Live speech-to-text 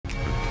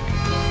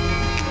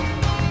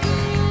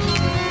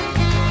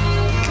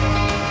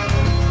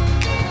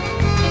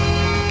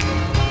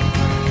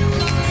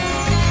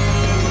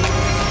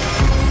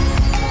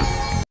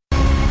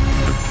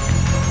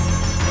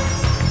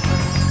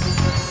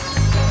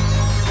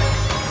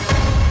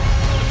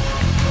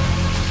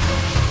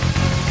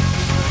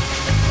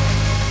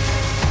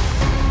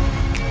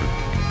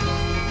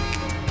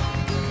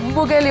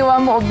Mbukeli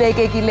wam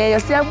obekekileyo,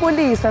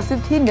 siyabulisa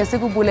siphinde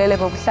sikubulele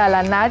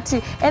ngokuhlala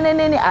nathi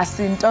eneneni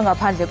asinto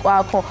ngaphandle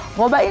kwakho,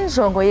 ngoba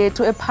injongo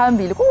yethu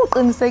ephambili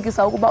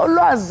kukuqinisekisa ukuba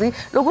ulwazi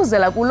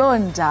lokuzela kuloo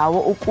ndawo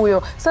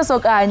ukuyo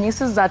sesokanye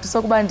isizathu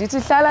sokuba ndithi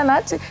hlala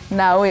nathi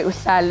nawe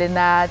uhlale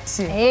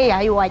nathi. Hey,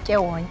 hayi watye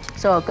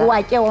wonke. Shoka.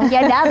 Watye wonke.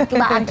 Yazi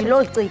kuba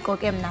andilociko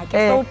ke mna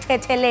ke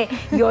sowuthethele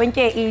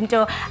yonke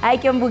into. Hayi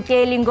ke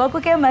Mbukeli,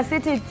 ngoku ke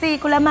masithi tsi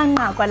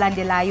kulamanqaku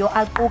alandelayo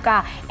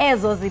aquka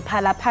ezo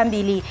ziphala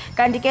phambili.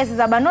 Kanti ke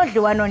sizaba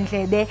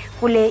nodliwano-ndlebe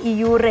kule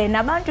iyure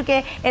nabantu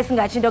ke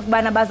esingathi into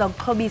yokubana baza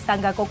kuxhobisa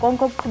ngako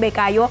konke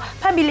okuqhubekayo.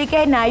 Phambili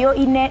ke nayo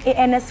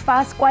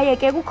i-NSFAS kwaye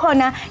ke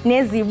kukhona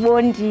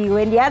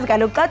nezibondiwe. Ndiyazi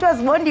kaloku xa kuthiwa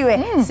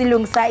zibondiwe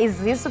silungisa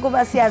izisu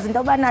kuba siyazi into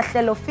yobana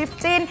hlelo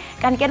 15.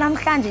 Kanti ke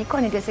namhlanje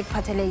ikhona into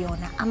esikuphathele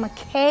yona,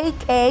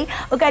 ama-KK.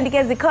 Ukanti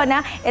ke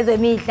zikhona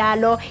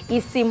ezemidlalo,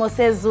 isimo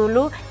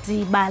sezulu,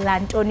 dibala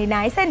ntoni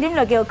na.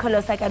 Isendimlo ke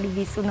ukholosa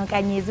kalubisi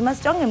unokanyezi.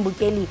 Masijonge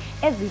Mbukeli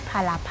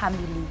eziphala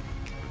phambili.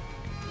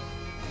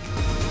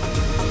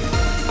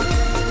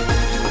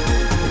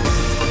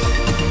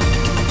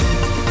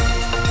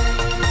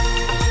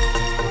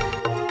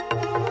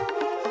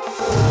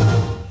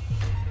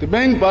 The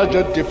main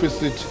budget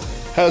deficit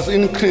has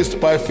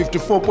increased by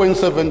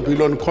 54.7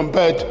 billion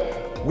compared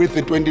with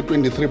the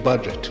 2023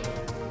 budget.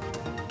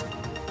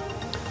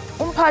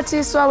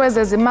 Umphathiswa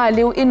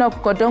wezezimali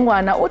uEnoch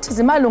Godongwana uthi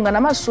zimalunga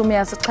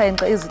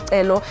na-70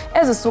 izicelo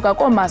ezisuka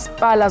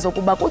koomasipala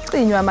zokuba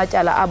kucinywe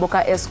amatyala abo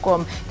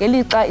ka-Eskom,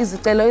 ngelixa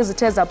izicelo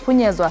ezithe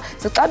zaphunyezwa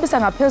zixabisa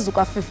ngaphezu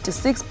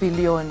kwa-56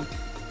 billion.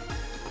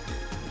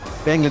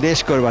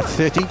 Bangladesh got about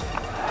 30.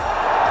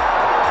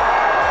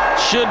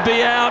 Should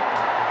be out.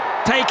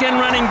 Taken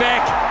running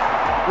back.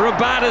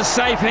 Rabada's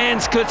safe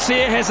hands.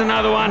 Kutsia has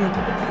another one.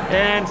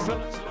 And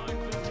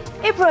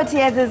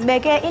iProteas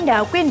zibeke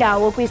indawo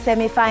kwindawo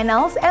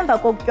kwi-semi-finals emva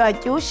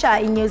kokutywatyusha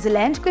iNew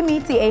Zealand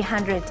kwimithi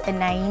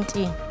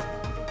 890.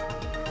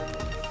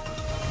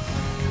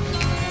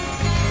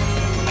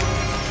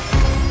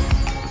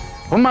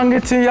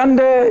 Umangiti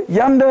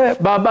yande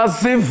baba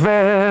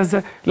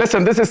ziveze.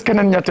 Listen, this is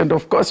Kenan Nyat, and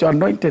of course your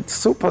anointed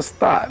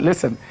superstar.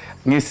 Listen,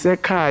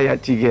 ngisekhaya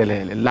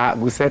Jikelele, la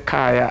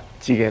kusekhaya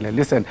Jikelele.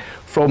 Listen,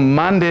 from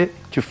Monday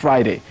to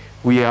Friday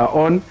we are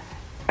on,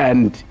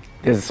 and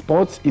there's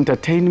sports,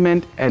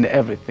 entertainment, and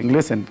everything.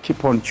 Listen,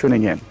 keep on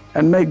tuning in,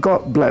 and may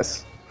God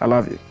bless. I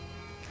love you.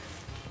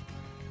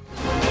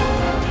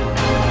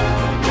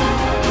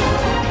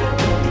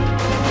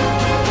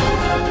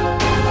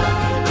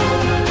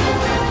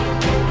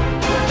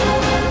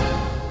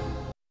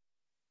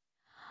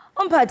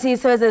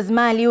 Umphathiswa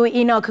wezezimali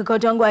uEnoch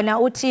Godongwana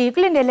uthi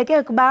kulindeleke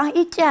ukuba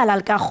ityala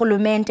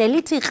likarhulumente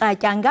lithi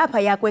kratya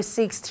ngaphaya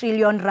kwe-6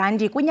 trillion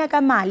randi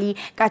kunyaka-mali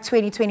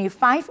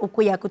ka-2025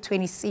 ukuya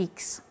ku-26.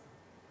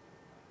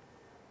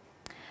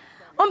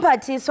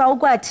 Umphathiswa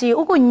ukwathi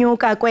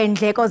ukunyuka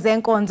kweendleko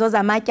zeenkonzo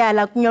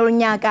zamatyala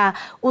kunyaka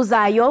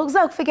uzayo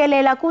kuza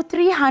kufikelela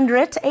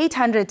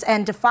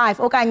ku-805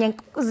 okanye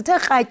zithe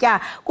kratya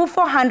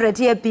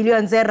ku-400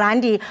 yeebhiliyoni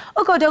zeerandi.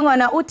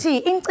 uGodongwana uthi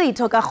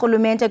inkcitho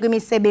karhulumente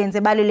kwimisebenzi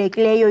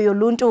ebalulekileyo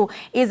yoluntu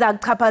iza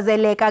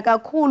kuchaphazeleka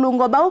kakhulu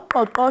ngoba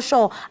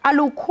uqoqosho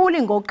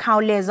alukhuli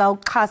ngokukhawuleza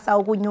ukuxhasa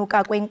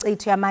ukunyuka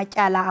kwenkcitho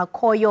yamatyala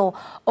akhoyo.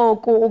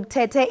 Oku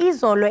ukuthethe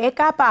izolo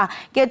eKapa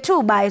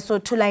ngethuba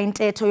esothula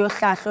intetho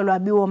yohlahlo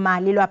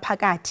lwabiwo-mali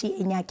lwaphakathi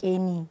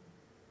enyakeni.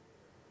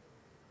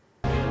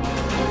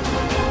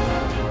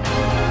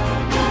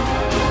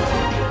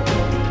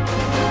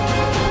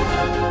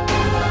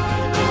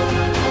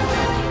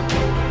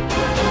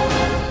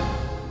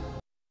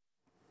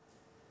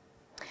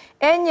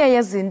 Enye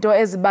yezinto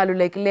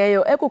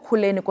ezibalulekileyo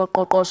ekukhuleni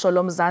koqoqosho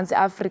loMzantsi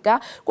Afrika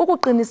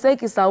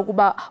kukuqinisekisa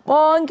ukuba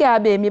bonke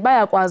abemi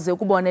bayakwazi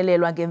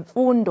ukubonelelwa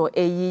ngemfundo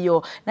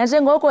eyiyo.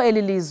 Nanjengoko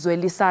eli lizwe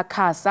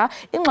lisakhasa,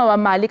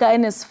 ingxowa-mali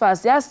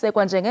ka-NSFAS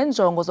yasekwa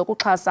njengenjongo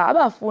zokuxhasa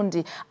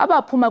abafundi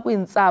abaphuma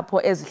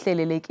kwiintsapho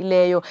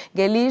ezihlelelekileyo.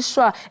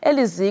 Ngelishwa,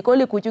 eli ziko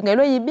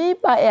ligutyungelwe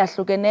yimiba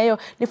eyahlukeneyo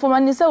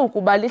lifumanise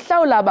ukuba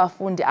lihlawula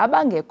abafundi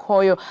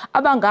abangekhoyo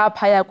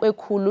abangaphaya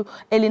kwekhulu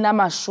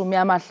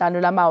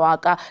elinamashumi-50 lamawaka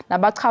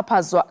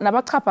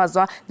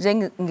nabachaphazwa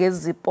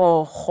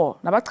njengeziporho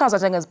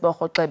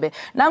xebe.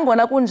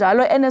 Nangona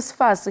kunjalo,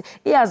 NSFAS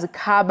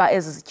iyazikhaba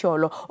ezi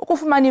zityholo.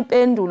 Ukufumana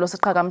impendulo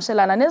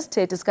siqhagamshelana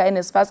nesithethi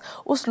sika-NSFAS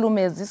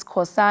uSlumezi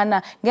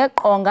Sikhosana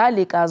ngeqonga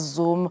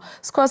likaZoom.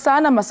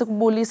 Sikhosana,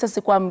 masikubulise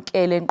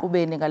sikwamkele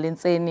enkqubeni ngale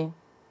ntseni.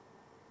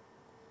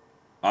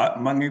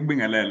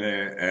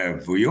 Mangikubingelele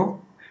Vuyo,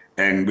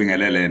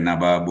 ngibingelele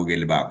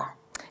nababukeli bakho.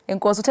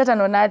 Enkosi, uthetha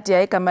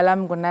noNadia, igama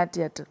lami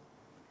nguNadia.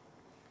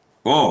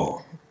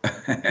 Oh,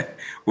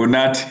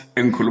 unathi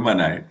engikhuluma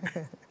naye.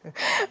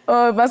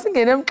 Oh,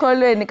 masingene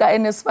emxholweni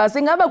ka-NSFAS.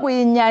 Ingaba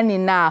kuyinyani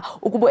na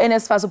ukuba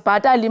u-NSFAS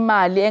ubhatala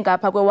imali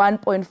engapha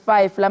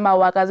kwe-1.5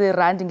 lamawaka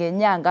zeerandi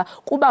ngenyanga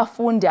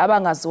kubafundi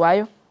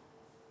abangaziwayo?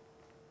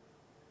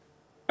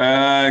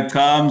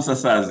 Cha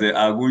msasaze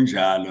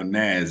akunjalo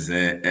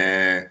neze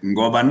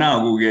ngoba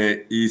naku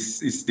ke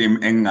isystem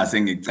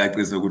engingase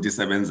ngicacise ukuthi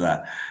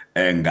isebenza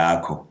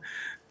ngakho.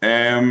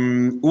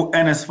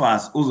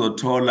 uNSFAS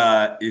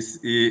uzothola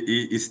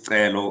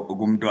isicelo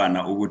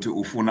kumntwana ukuthi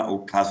ufuna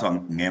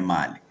ukuxhaswa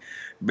ngemali.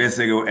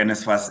 Bese ke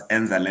uNSFAS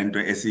enza lento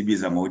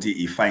esibiza ngokuthi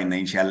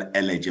i-financial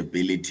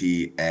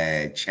eligibility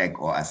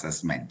check or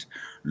assessment.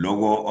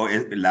 Lokho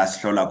la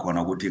sihlola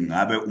khona ukuthi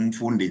ngabe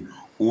umfundi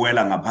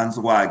uwela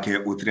ngaphansi kwakhe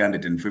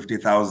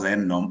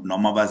u350,000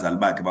 noma abazali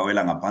bakhe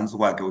bawela ngaphansi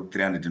kwakhe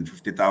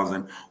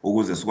u350,000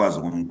 ukuze sikwazi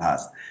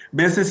ukumxhasa.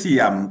 Bese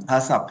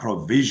siyamxhasa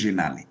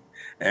provisionally.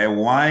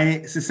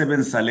 Why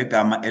sisebenzisa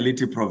legama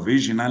elithi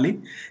provisionally?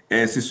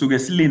 Sisuke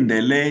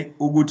silindele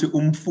ukuthi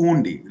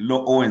umfundi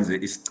lo owenze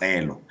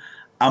isicelo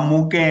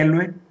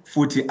amukelwe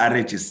futhi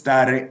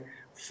aregistare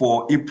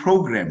for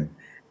iprogram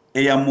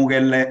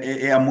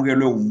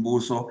eyamukelwe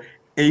umbuso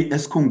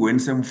esikhungweni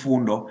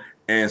semfundo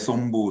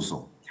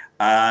sombuso.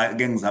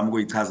 Ke ngizama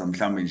ukuyichaza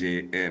mhlambe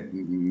nje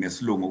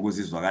ngesilungu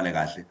ukuze izwakale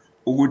kahle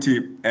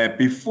ukuthi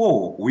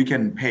before we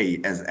can pay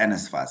as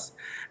NSFAS,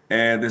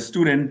 the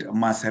student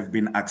must have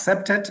been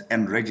accepted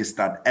and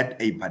registered at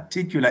a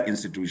particular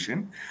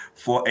institution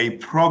for a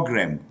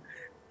program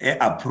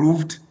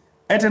approved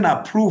at an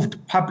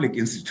approved public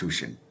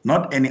institution,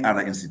 not any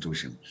other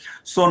institution.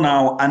 So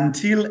now,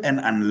 until and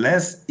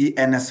unless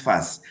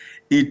NSFAS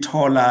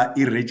ithola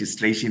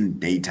i-registration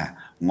data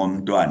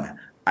ngomntwana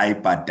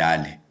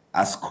ayibhadale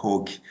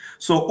asikhokhi.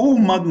 So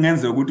uma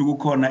kungenzeka ukuthi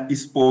kukhona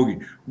isipoki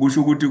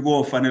kusho ukuthi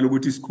kofanele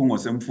ukuthi isikhungo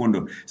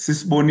semfundo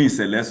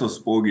sisibonise leso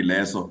sipoki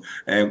leso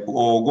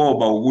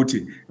okoba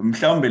ukuthi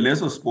mhlawumbe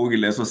leso sipoki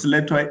leso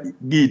silethwa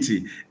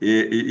kithi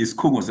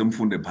isikhungo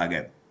semfundo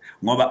ephakeme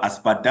ngoba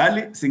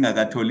asibhadali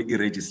singakatholi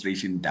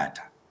i-registration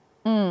data.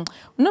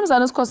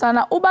 Mnumzana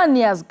uSikhosana, uba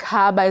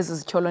niyazikhaba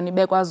ezizithyolo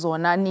nibekwa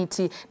zona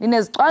nithi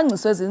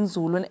ninezicwangciso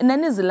ezinzulu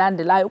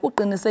nenizilandelayo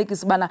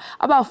ukuqinisekisa ubana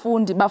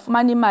abafundi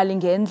bafumana imali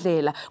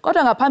ngendlela.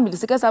 Kodwa ngaphambili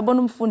sike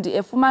sabona umfundi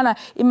efumana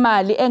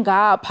imali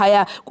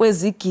engaphaya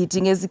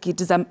kwezigidi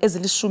ngezigidi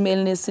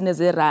ezili-14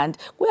 zeerandi.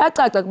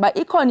 Kuyacaca ukuba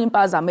ikhona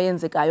impazamo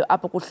eyenzekayo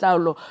apho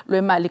kuhlawulo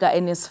lwemali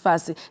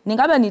kaNSFAS.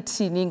 Ningabe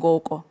nithini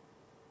ngoko?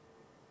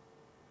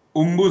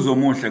 Umbuzo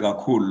omuhle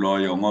kakhulu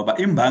loyo ngoba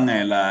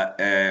imbangela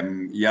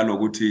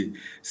yalokuthi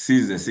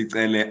size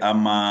sicele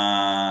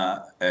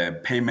ama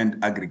payment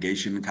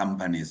aggregation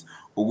companies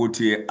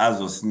ukuthi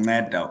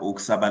azosinceda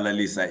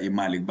ukusabalalisa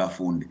imali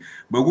kubafundi.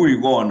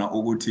 Bekuyikona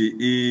ukuthi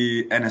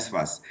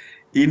iNSFAS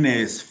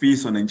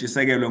inesifiso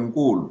nentshisekelo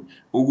enkulu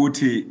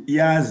ukuthi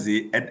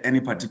yazi at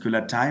any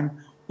particular time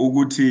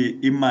ukuthi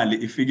imali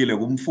ifikile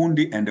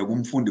kumfundi and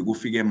kumfundi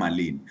kufike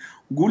emalini.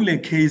 Kule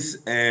case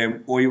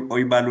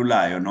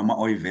oyibalulayo noma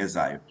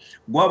oyivezayo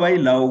kwaba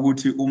yilawo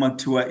ukuthi uma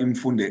kuthiwa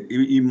imfundo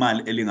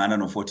imali elingana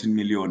no14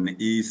 million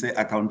ise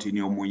accountini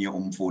yomunye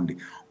umfundi,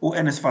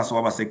 uNSFAS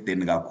waba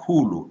sekudeni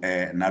kakhulu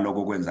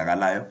naloko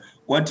kwenzakalayo.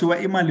 Kwathiwa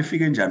imali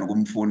ifike njani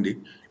kumfundi?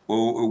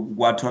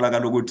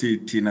 Kwatholakala ukuthi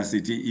thina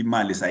sithi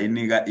imali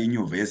sayinika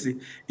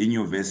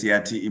inyuvesi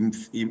yathi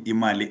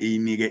imali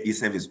iyinike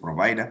i-service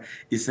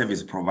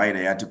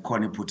provider yathi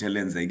khona iphutha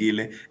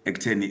elenzekile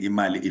ekutheni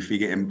imali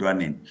ifike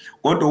emntwaneni.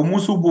 Kodwa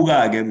umusa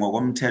ubuka-ke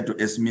ngokomthetho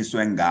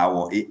esimiswe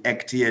ngawo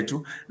i-act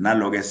yethu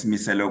naloko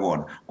esimiselwe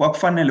kona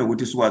kwakufanele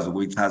ukuthi sikwazi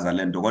ukuyichaza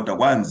lento kodwa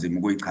kwanzima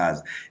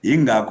ukuyichaza.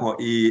 Yingakho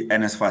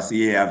iNSFAS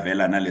iye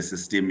yavela nale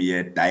system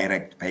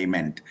ye-direct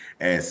payment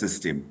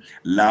system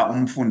la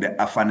umfundi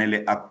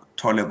afanele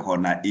thole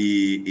khona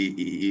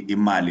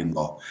imali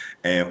ngo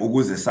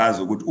ukuze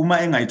sazi ukuthi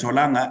uma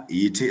engayitholanga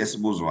yithi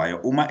esibuzwayo,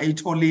 uma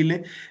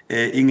eyitholile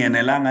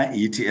ingenelanga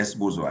yithi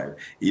esibuzwayo.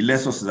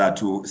 Ileso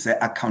sizathu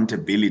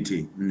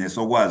se-accountability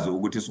nesokwazi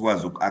ukuthi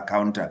sikwazi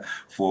uku-accounta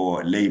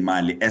for le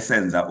imali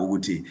esenza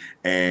ukuthi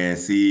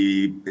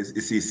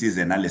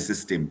size nale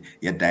system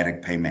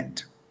ye-direct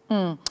payment.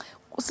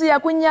 Siya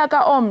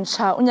kunyaka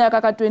omtsha, unyaka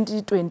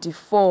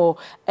ka2024.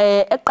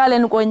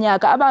 Eqaleni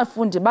konyaka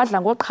abafundi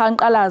badla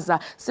ngoqhankqalaza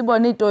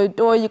sibona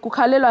itoyitoyi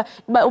kukhalelwa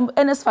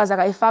uNSFAS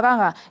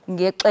akayifakanga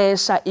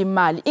ngexesha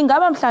imali.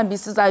 Ingaba mhlambi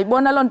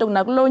sizayibona lonto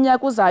nakulo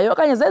nyaka uzayo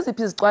okanye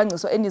zeziphi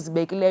izicwangciso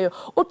enizibekileyo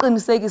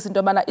uqinisekisa into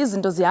yobana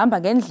izinto zihamba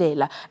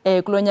ngendlela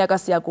kulo nyaka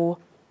siya kuwo?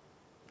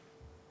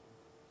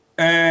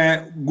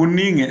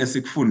 Kuningi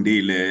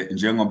esikufundile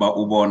njengoba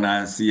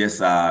ubona siye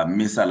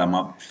samisa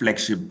lama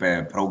flagship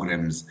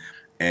programs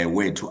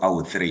wethu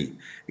awu3.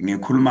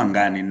 Ngikhuluma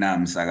ngani na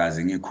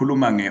msakazi?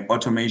 Ngikhuluma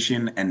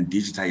nge-automation and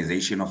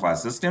digitization of our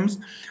systems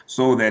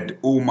so that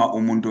uma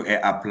umuntu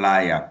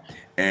apply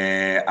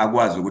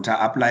akwazi ukuthi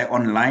apply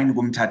online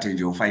kumthathe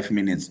nje u5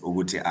 minutes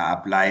ukuthi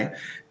apply,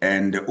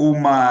 and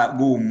uma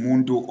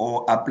kuumuntu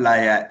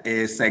o-applya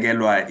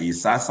esekelwa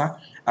isasa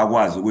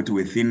akwazi ukuthi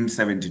within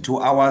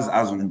 72 hours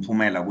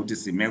azumphumela ukuthi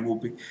sime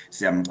kuphi,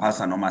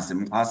 siyamxhasa noma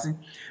simxhasi.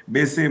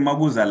 Bese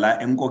makuza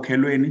la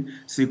enkokhelweni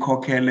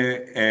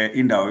sikhokhele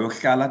indawo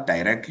yokuhlala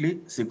directly,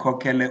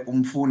 sikhokhele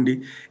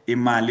umfundi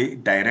imali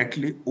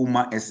directly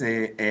uma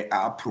ese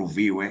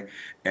approviwe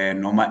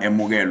noma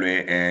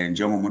emukelwe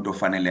njengomuntu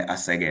ofanele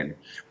asekele.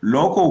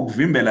 Lokho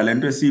ukuvimbela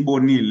lento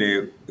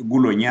esiyibonile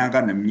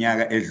kulonyaka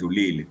neminyaka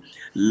edlulile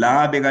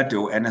la bekade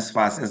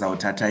uNSFAS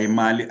ezawuthatha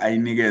imali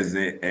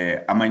ayinikeze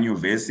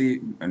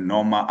amanyuvesi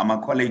noma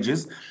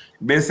ama-colleges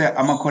bese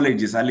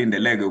ama-colleges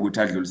alindeleke ukuthi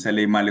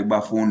adlulisele imali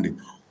kubafundi.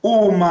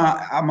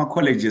 Uma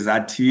ama-colleges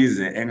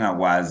athize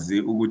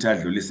engakwazi ukuthi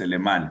adlulise le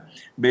mali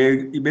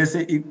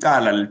bese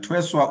icala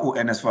lithweswa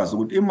uNSFAS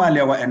ukuthi imali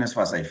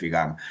yakwa-NSFAS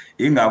ayifikanga,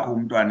 ingakho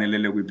umntwana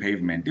elele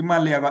kwi-pavement,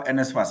 imali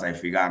yakwa-NSFAS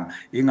ayifikanga,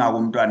 ingakho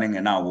umntwana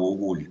engenawo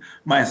ukudla.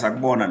 Manje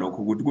sakubona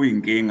lokho ukuthi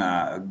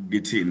kuyinkinga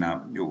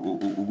kithina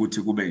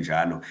ukuthi kube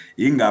njalo,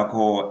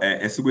 ingakho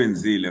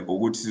esikwenzile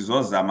ukuthi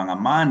sizozama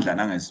ngamandla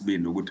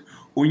nangesibindi ukuthi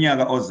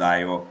unyaka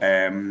ozayo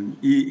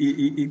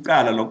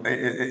icala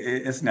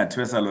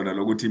esingathwesa lona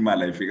lokuthi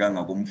imali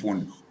ayifikanga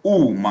kumfundi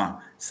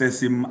uma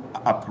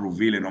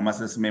sesim-approvile noma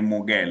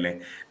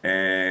sesimemukele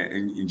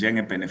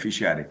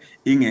njenge-beneficiary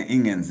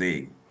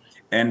ingenzeki.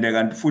 And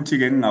kanti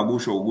futhi-ke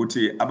ngingakusho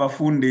ukuthi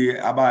abafundi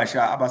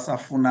abasha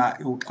abasafuna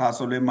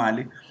uxhaso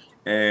lwemali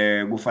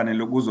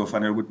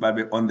kuzofanele ukuthi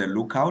babe on the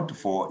lookout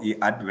for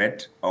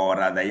i-advert or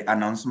rather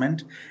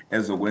i-announcement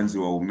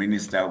ezokwenziwa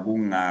uminister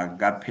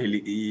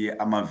kungakapheli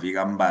amaviki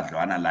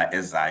ambadlwana la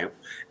ezayo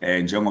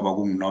njengoba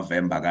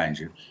kunguNovember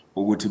kanje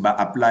ukuthi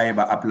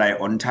ba-apply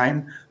on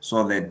time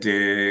so that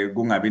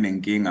kungabi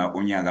nenkinga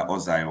unyaka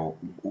ozayo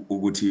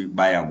ukuthi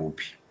baya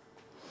kuphi.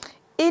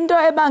 Into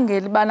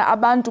ebangela bana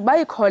abantu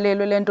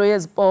bayikholelwe lento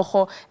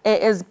yeziporho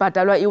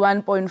ezibhadalwa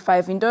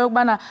i-1.5 into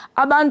yokubana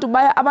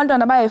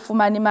abantwana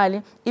bayayifumana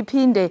imali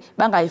iphinde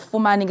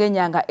bangayifumani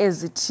ngenyanga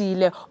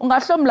ezithile.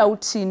 Ungahlomla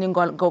uthini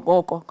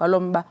ngoko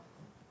ngalomba?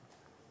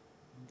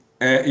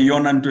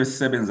 Iyona into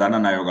esisebenzana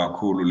nayo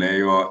kakhulu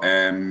leyo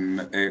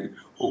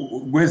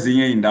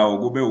kwezinye indawo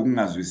kube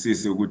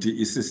ukungazwisisi ukuthi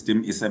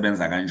i-system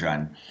isebenza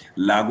kanjani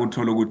la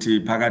kuthola ukuthi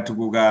phakathi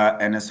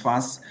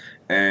kuka-NSFAS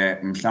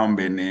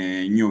mhlawumbe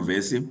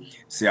nenyuvesi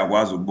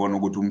siyakwazi ukubona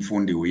ukuthi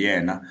umfundi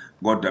uyena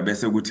kodwa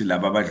bese ukuthi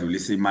laba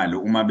abadlulisa imali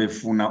uma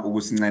befuna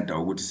ukusinceda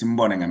ukuthi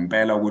simbone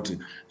ngempela ukuthi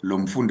lo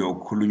mfundi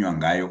okukhulunywa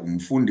ngayo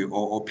umfundi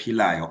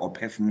ophilayo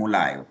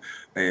ophefumulayo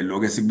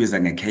lokho esikubiza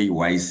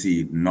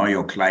nge-KYC know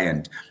your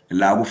client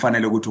la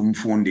kufanele ukuthi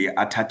umfundi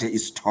athathe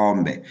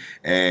isithombe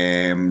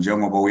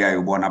njengoba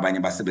uyayibona abanye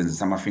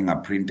basebenzisa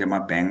ama-fingerprint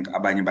ema-bank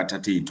abanye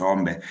bathathe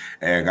izithombe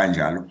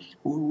kanjalo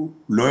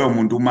loyo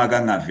muntu uma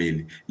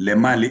kangaveli le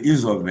mali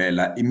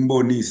izovela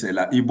imbonise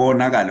la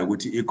ibonakala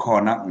ukuthi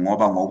ikhona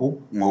ngoba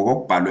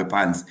ngokubhalwe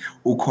phansi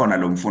ukhona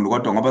lo mfundi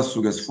kodwa ngoba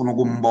sisuke sifuna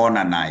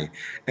ukumbona naye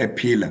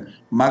ephila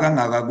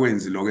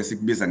makangakakwenzi lokho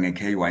esikubiza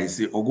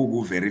nge-KYC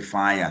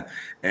okuku-verifier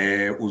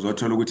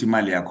uzothola ukuthi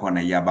imali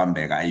yakhona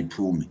iyabambeka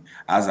ayiphumi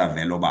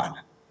azavela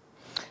obala.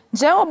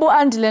 Njengoba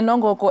uAndile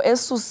Nongoko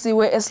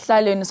esusiwe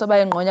esihlalweni soba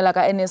ingqonyela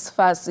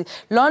ka-NSFAS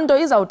lonto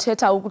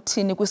izawuthetha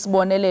ukuthini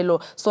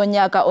kwisibonelelo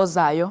sonyaka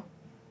ozayo?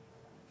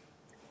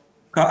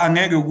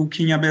 Angeke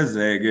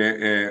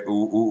ukukhinyabezeke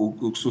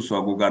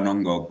ukususwa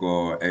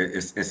kukaNongoko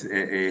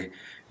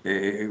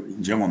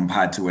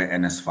njengomphathi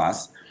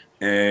we-NSFAS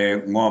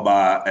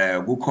ngoba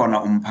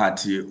kukhona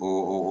umphathi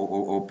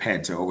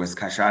ophethe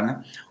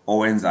okwesikhashana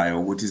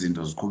owenzayo ukuthi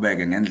izinto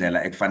ziqhubeke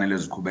ngendlela ekufanele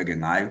ziqhubeke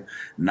ngayo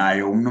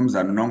naye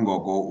umnumzana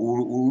Nongoko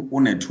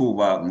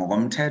unethuba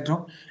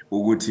ngokomthetho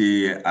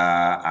ukuthi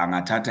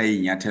angathatha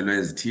izinyathelo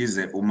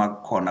ezithize uma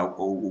kukhona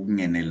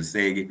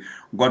ukungeneliseki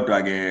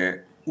kodwa ke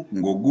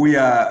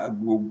ngokuya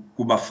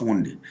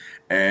kubafundi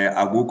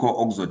akukho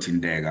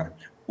okuzothinteka.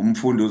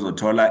 Umfundi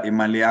uzothola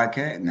imali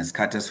yakhe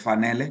ngesikhathi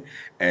esifanele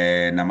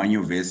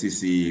namanyuvesi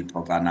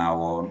sixoxa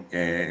nawo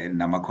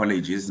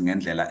nama-colleges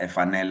ngendlela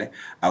efanele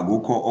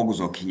akukho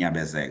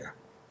okuzokhinyabezeka.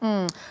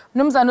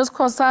 Mnumzana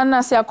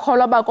uSikhosana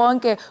siyakholwa ba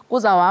konke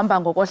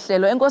kuzawuhamba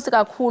ngokohlelo. Enkosi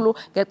kakhulu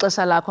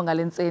ngexesha lakho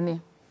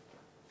ngalentseni.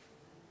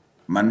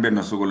 Manibe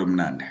nosuku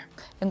lomnandi.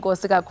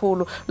 Enkosi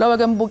kakhulu. Lowo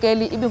ke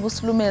mbukeli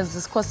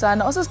ibinguSilumezi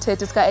Sikhosana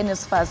osisithethi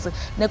sika-NSFAS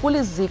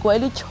nekuliziko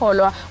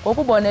elityholwa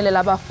ngokubonelela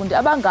abafundi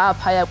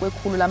abangaphaya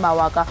kwekhulu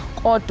lamawaka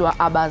kodwa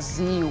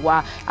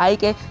abaziwa. Hayi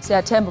ke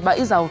siyathemba uba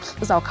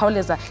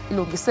izawukhawuleza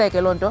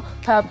ilungiseke loo nto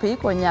phambi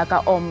konyaka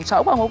omtsha.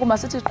 Okwangoku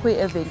masithi qhwi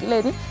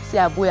evenkileni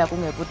siyabuya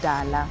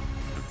kungekudala.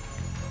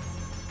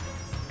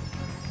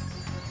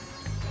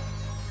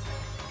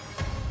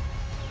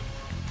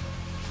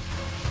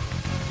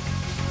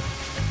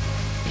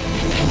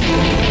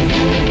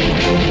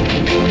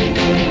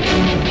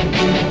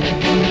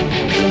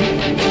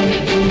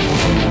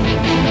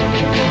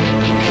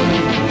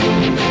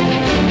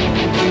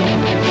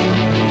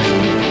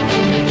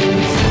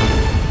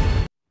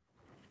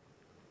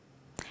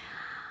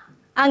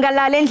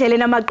 Angalala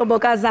endleleni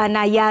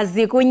amaqobokazana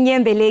yazi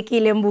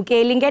kunyembelekile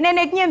mbukeli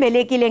ngenene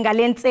kunyembelekile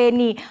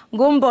ngalentseni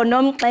ngumbono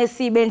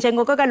omxesibe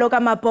njengoko kaloku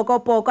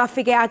amabhokobhoko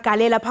afike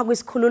agalela pha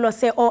kwisikhululo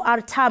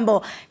se-OR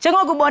Tambo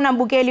njengokubona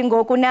mbukeli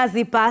ngoku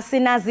nazibhasi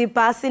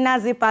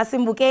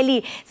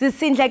mbukeli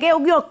zisindleke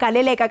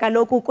ukuyogaleleka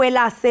kaloku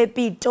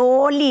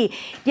kwelasePitoli.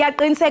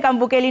 Ndiyaqiniseka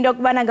mbukeli into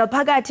yokubana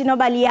ngaphakathi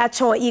noba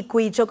liyatsho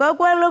igwijo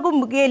kaloku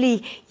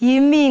mbukeli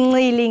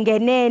yimincili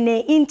ngenene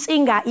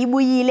intshinga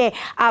ibuyile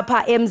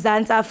apha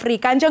eMzantsi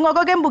Afrika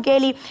njengoko ke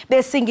mbukeli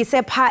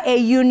besingise pha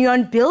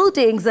e-Union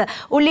Buildings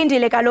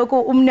ulindile kaloku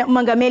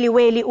umongameli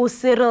weli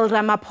uCyril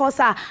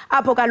Ramaphosa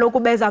apho kaloku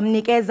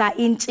bezamnikeza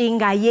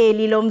intshinga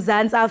yeli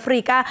loMzantsi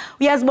Afrika.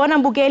 Uyazibona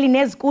mbukeli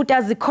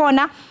nezikuta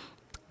zikhona.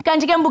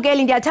 Kanti ke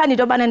mbukeli ndiyathanda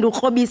into yobana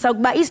ndikrobisa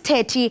ukuba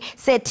isithethi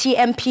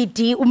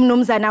se-TMPD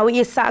umnumzana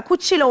uIsaac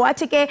utshilo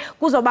wathi ke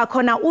kuzoba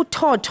khona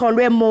uthotho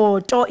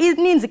lwemoto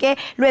ininzi ke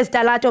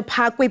lwezitalato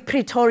pha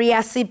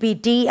kwi-Pretoria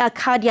CBD,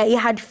 Ekhaya,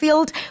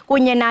 iHatfield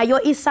kunye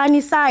nayo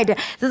iSunnyside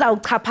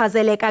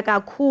zizawuchaphazeleka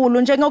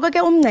kakhulu njengoko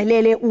ke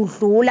umngcelele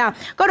udlula.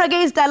 Kodwa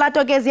ke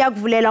izitalato ke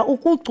ziyakuvulela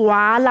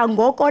ukugcwala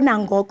ngoko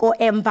nangoko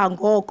emva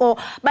ngoko.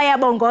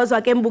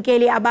 Bayabongozwa ke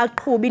mbukeli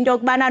abaqhubi into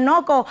yokubana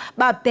noko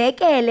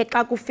babhekele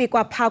xa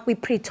kufikwa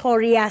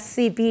kwi-Pretoria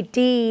CBD.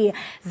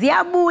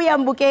 Ziyabuya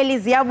mbukeli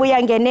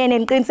ziyabuya ngenene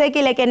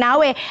ndiqinisekile ke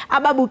nawe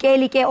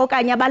ababukeli ke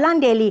okanye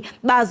abalandeli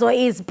bazo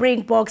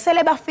iSpringboks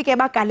sele bafike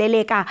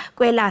bagaleleka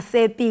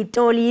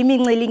kwelasePitoli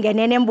imincili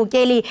ngenene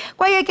mbukeli.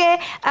 Kwaye ke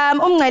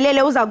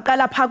umngcelele uza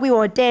kuqala pha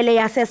kwihotele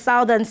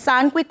yase-Southern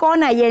Sun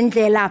kwikona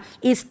yendlela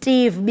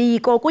iSteve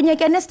Biko kunye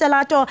ke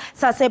nesitalato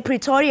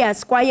sasePretoria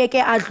kwaye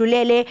ke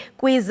adlulele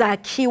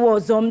kwizakhiwo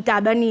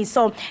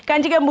zomdabaniso.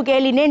 Kanti ke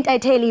mbukeli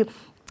neentatheli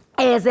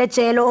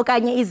ezejelo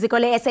okanye iziko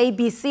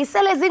le-SABC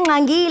sele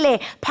zingxangile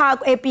pha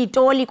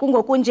ePitoli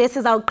kungoku nje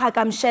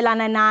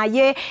sizawuqhagamshelana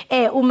naye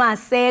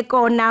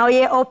uMaseko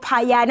naye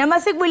ophayana.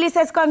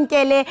 Masikubulise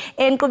sikwamkele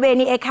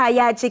enkqubeni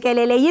Ekhaya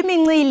Jikelele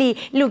yimincili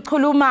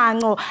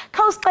luchulumanco.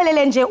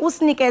 Khawusixelele nje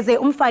usinikeze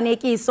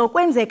umfanekiso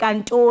kwenzeka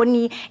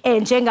ntoni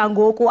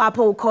njengangoku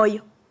apho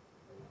ukhoyo.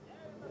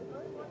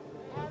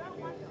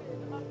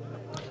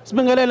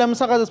 Sibingelele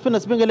umsakazi siphinde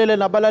sibingelele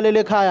nabalaleli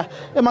ekhaya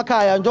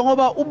emakhaya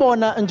njengoba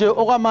ubona nje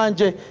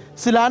okwamanje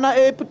silana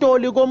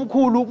ePitoli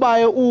komkhulu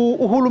baye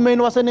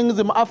uhulumeni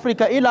waseningizimu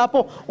Afrika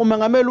ilapho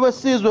umengameli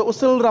wesizwe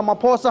uCyril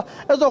Ramaphosa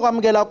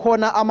ezokwamukela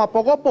khona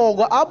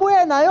amabhokobhoko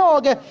abuye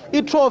nayo ke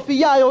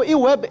itrophy yayo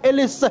iWeb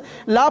Ellis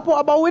lapho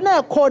abawine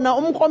khona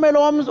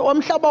umklomelo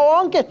womhlaba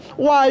wonke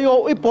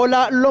wayo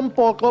ibhola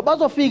lombhoxo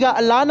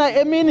bazofika lana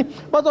emini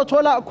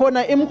bazothola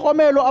khona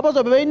imklomelo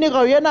abazobe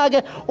beyinika yena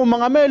ke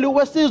umengameli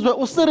wesizwe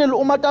uCyril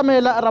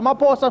uMatamela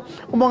Ramaphosa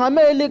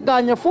umongameli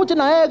kanye futhi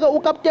naye ke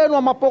ukapteni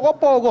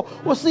wamabhokobhoko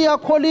usiya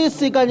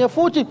Kholisi kanye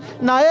futhi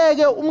naye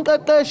ke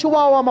umqeqeshi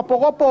wawo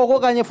amabhokobhoko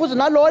kanye futhi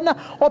nalona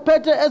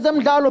ophethe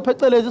ezemidlalo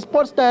phecelezi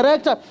sports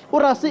director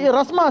uRasi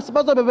Erasmus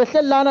bazobe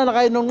behlelana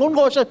kanye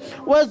nongqongqoshe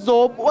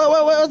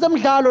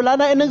wezemidlalo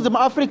lana eningizimu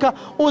Afrika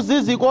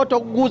uZizi kodwa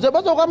ukuze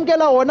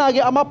bazokwamukela wona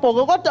ke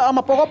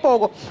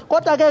amabhokobhoko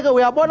kodwa ke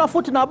uyabona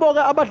futhi nabo ke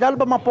abadlali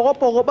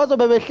bamabhokobhoko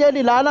bazobe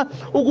behleli lana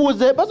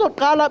ukuze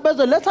bazoqala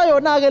bezoletha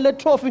yona ke le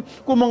trophy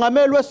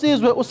kumongameli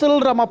wesizwe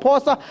uCyril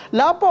Ramaphosa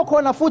lapho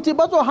khona futhi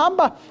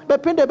bazohamba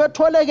bephinde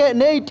betholeke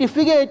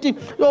nezitifiketi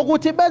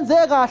ukuthi benze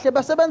kahle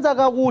basebenza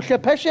kakuhle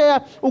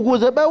phesheya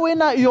ukuze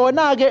bewina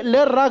yona ke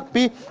le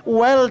Rugby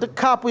World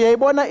Cup.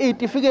 Uyayibona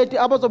izitifiketi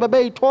abazobe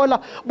beyithola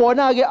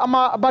bona ke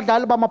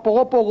abadlali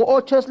bamabhokobhoko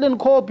oCheslin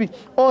Kobe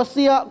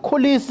oSiya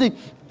Kholisi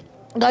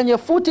kanye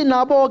futhi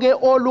nabo ke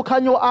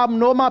olukhanyo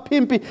noma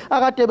Phimpi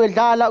akade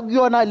bedlala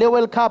kuyona le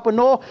World Cup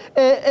no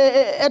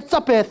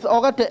Elizabeth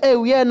okade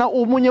uyena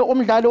umunye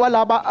umdlali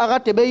walaba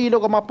akade beyile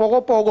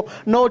kwamabhokobhoko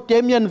no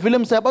Damian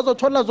Williams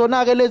bazothola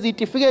zona ke lezi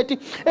certificate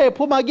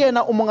ephuma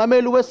kuyena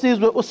umongameli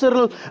wesizwe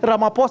uCyril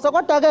Ramaphosa.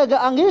 Kodwa ke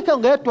angikho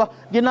ngedwa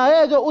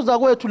nginaye ke uza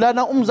kwethu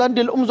lana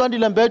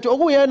umzwandile Mbejo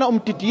okuyena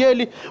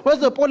umdidiyeli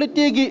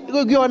wezepolitiki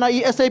kuyona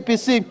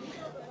iSABC.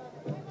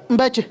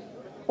 Mbeje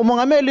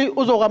umongameli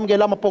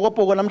uzokwamukela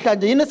amabhokobhoko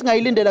namhlanje yini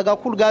singayilindela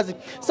kakhulukazi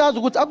sazi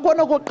ukuthi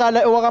akubona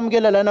koqala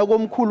ewakamukela lana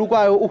komkhulu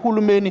kwayo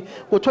uhulumeni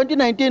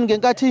ngo2019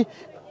 ngenkathi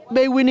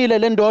beyiwinile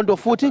le ndondo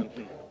futhi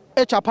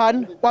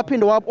eJapan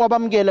waphinde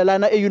wabamukela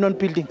lana eUnion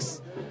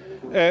Buildings.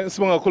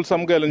 Sibonga kakhulu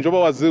samukele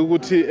njengoba wazi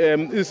ukuthi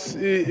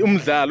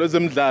umdlalo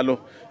ezemidlalo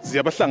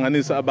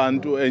ziyabahlanganisa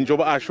abantu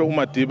njengoba asho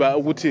uMadiba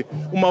ukuthi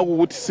uma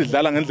ukuthi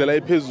sidlala ngendlela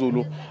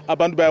ephezulu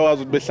abantu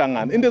bayawazi ukuthi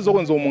behlangana. Into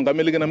ezokwenza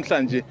umongameli ke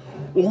namhlanje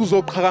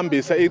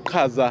ukuzoqhakambisa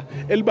iqhaza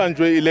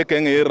elibanjwe ile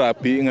genge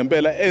yerugby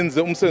ngempela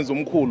enze umsebenzi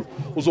omkhulu.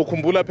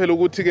 Uzokhumbula phela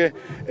ukuthi ke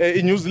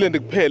iNew Zealand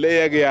kuphela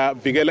eyake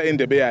yavikela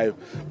indebe yayo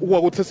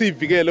ukuthi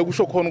siyivikele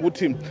kusho khona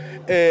ukuthi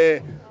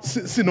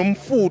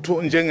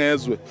sinomfutho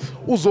njengezwe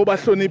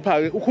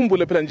uzobahlonipha ke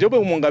ukhumbule phela njengoba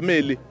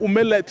umongameli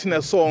umele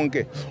thina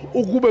sonke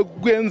ukube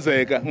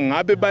kuyenzeka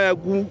ngabe baya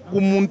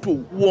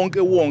kumuntu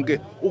wonke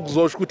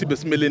ukuzosho ukuthi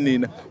besimele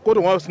nina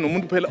kodwa ngoba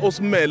sinomuntu phela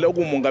osimele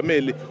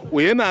okumongameli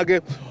uyena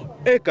ke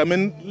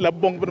egameni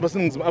labonke abantu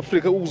baseNingizimu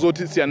Afrika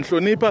ukuzothi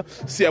siyanihlonipha,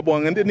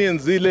 siyabonga ngento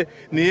eniyenzile,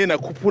 niye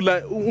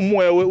nakhuphula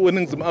umoya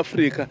weNingizimu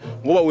Afrika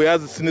ngoba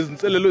uyazi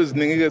sinezinselelo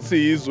eziningi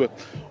siyizwe.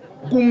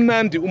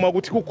 Kumnandi uma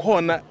ukuthi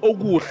kukhona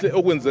okuhle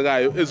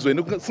okwenzekayo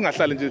ezweni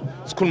singahlali nje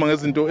sikhuluma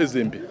ngezinto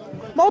ezimbi.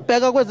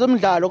 Mawubheka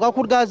kwezemidlalo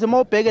kakhulukazi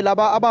mawubheke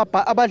laba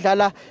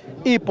abadlala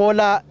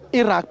ibhola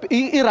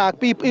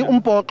irugby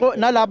umbhoxo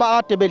nalaba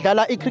ade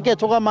bedlala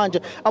icricket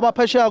okwamanje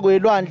abaphesheya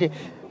kwelwandle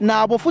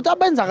nabo futhi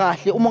abenza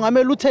kahle.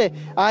 Umongameli uthe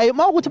hayi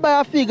mawukuthi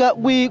bayafika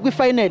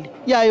kwi-final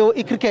yayo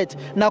icricket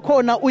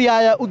nakhona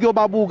uyaya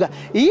ukuyobabuka.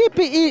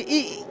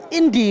 Yipi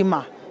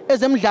indima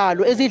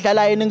ezemidlalo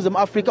ezidlalayo eNingizimu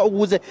Afrika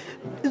ukuze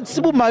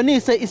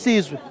sibumanise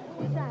isizwe?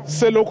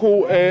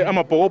 Selokhu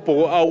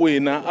amabhokobhoko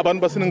awina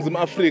abantu baseNingizimu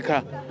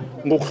Afrika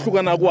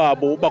ngokuhlukana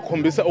kwabo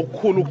bakhombisa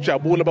okukhulu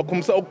ukujabula,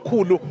 bakhombisa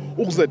okukhulu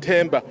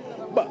ukuzethemba,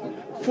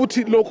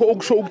 futhi lokho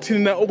okusho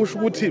ukuthina okusho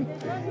ukuthi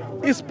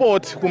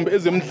isport kumbe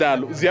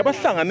ezemidlalo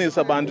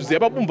ziyabahlanganisa abantu,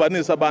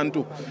 ziyababumbanisa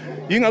abantu.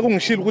 Yingakho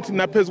ngishilo ukuthi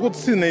naphezulu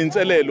ukuthi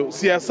sineyinselelo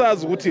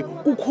siyasazi ukuthi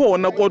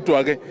kukhona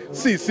kodwa ke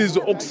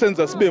sisizwe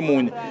okusenza sibe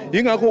munye.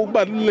 Yingakho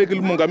ukubalulekile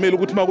umongameli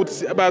ukuthi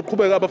makuthi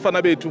bayaqhubeka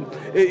abafana bethu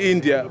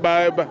eIndia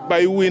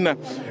bayiwina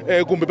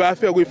kumbe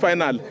bayafika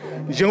kwi-final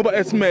njengoba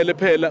esimele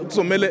phela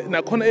kuzomela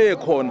nakhona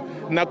eyekhona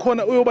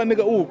nakhona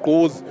uyobanika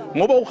ugqozi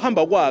ngoba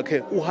uhamba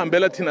kwakhe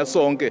uhambela thina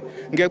sonke.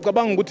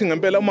 Ngiyacabanga ukuthi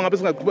ngempela uma ngabe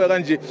singaqhubeka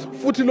kanje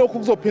futhi lokho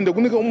kuzophinde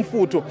kunike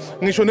umfutho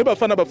ngisho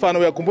nebafana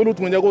uyakhumbula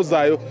ukuthi ngonyaka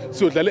ozayo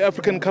siyodlala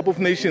iAfrican Cup of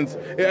Nations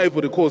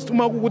eIvory Coast.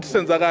 Uma ukuthi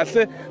senza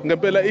kahle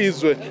ngempela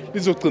izwe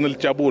lizogcina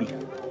lijabula.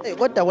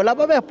 Kodwa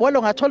laba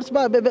bebhola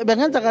ngathola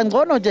bengenza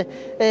kangcono nje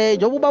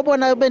njengoba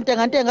ubabona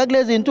bentengantenga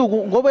kulezi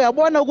insuku ngoba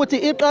uyabona ukuthi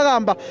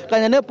iqakamba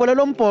kanye nebhola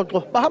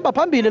lombhoxo bahamba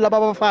phambili laba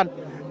bafana.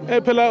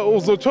 Phela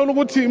uzothola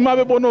ukuthi uma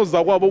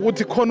bebonoza kwabo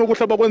ukuthi khona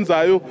ukuhle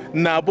abakwenzayo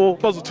nabo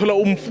bazothola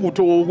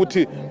umfutho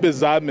wokuthi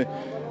bezame.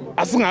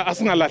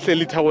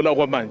 Asingalahleli ithawo la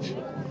kwamanje.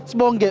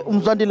 Sibonge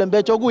uMzwandile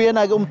Mbejo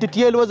okuyena ke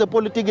umdidiyeli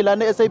wezepolitiki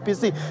lana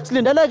SABC.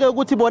 Silindeleke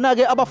ukuthi bona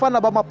ke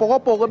abafana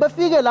bamabhokobhoko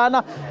befike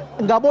lana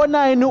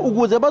ngabo9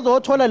 ukuze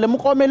bazothola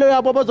lemkomelo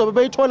yabo bazobe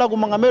beyithola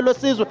kumongameli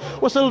wesizwe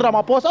uCyril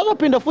Ramaphosa.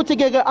 Azophinde futhi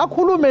ke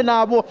akhulume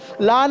nabo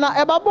lana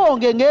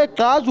ebabonge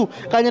ngegqazu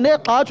kanye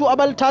negqathu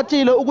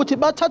abalithathile ukuthi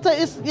bathathe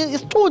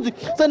isithunzi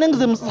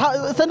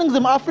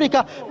seNingizimu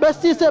Afrika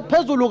besise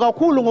phezulu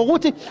kakhulu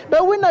ngokuthi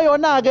bewina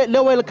yona ke le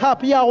World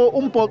Cup yawo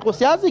umbhoxo.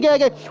 Siyazi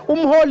ke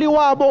umholi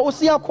wabo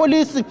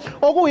uSiyakholisi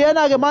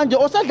okuyena ke manje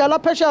osedlala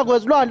phesheya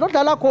kwezilwandle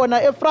odlala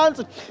khona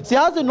eFrance.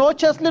 Siyazi no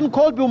Cheslin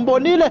Colby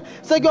umbonile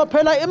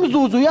sekuyophela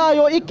imzuzu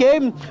yayo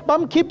igame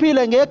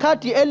bamkhiphile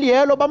ngekhadi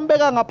eliyelo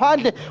bambeka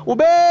ngaphandle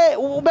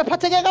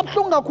ubephatheke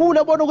kabuhlungu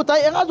kakhulu ebona ukuthi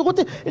hayi engazi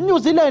ukuthi iNew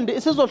Zealand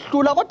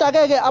isizohlula kodwa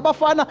ke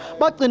abafana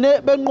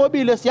bagcine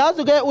benqobile.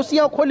 Siyazi ke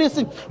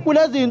uSiyakholisi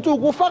kulezi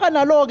insuku ufaka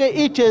nalo ke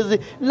ijezi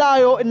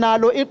layo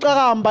nalo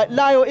iqakamba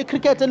layo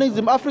icricket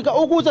eNingizimu Afrika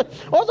ukuze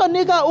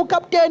ozonika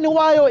ukapteni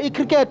wayo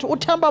icricket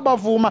uThemba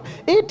Bavuma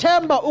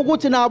ithemba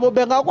ukuthi nabo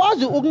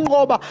bengakwazi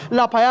ukunqoba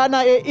lapha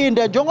yana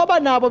eIndia njengoba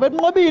nabo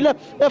benqobile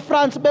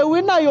eFrance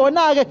bewina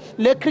yona ke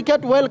le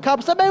Cricket World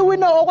Cup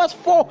sebewina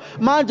okwasi4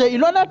 manje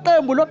ilona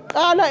qembu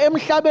lokuqala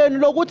emhlabeni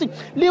lokuthi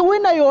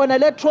liwina yona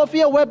le trophy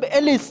yeWebb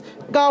Ellis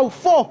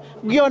ka4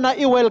 kuyona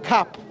iWorld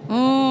Cup.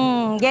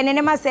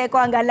 Ngenene Maseko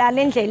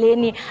angalala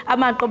endleleni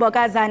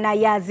amaqobokazana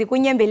yazi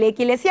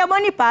kunyembelekile.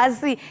 Siyabona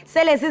ibhasi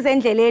sele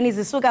sizendleleni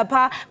zisuka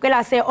pha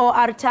kwelase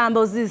OR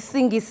Tambo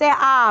zisingise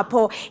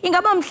apho.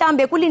 Ingaba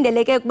mhlambe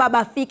kulindeleke kuba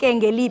bafike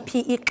ngeliphi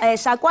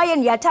ixesha kwaye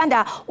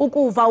ndiyathanda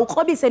ukuva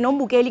ukrobise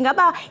nombukeli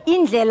ingaba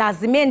indlela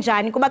zime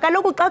njani kuba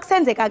kaloku xa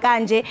kusenzeka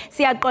kanje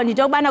siyaqonda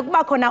into ukubana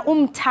kuba khona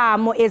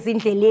umthamo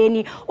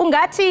ezindleleni.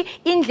 Ungathi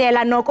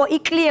indlela noko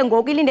iclear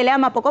ngoku ilindele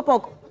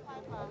amabhokobhoko?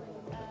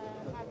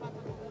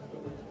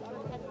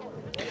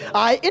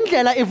 Hayi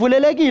indlela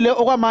ivulelekile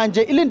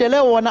okwamanje ilindele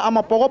wona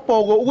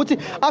amabhokobhoko ukuthi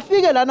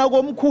afike lana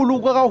komkhulu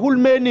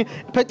kahulumeni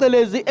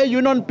phecelezi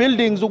eUnion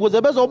Buildings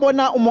ukuze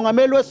bezobona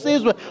umongameli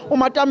wesizwe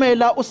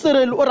uMatamela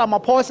uCyril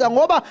Ramaphosa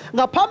ngoba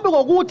ngaphambi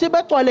kokuthi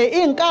begcwale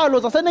izinkalo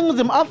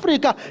zaseNingizimu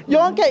Afrika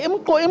yonke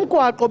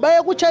imigwaqo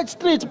baye kuChurch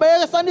Street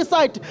baye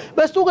eSunnyside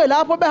besuke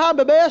lapho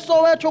behambe beye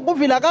Soweto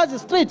kuVilakazi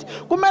Street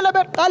kumele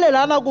beqale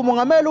lana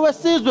kumongameli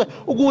wesizwe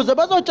ukuze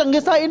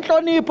bazotshengisa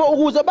inhlonipho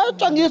ukuze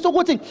batshengise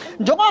ukuthi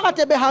njengoba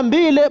kade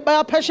behambile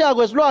bayaphesheya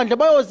kwezilwandle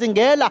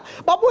bayozingela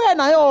babuye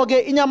nayo ke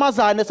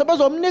inyamazane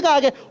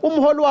sebezomnika ke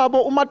umholi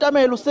wabo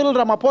uMatamela uCyril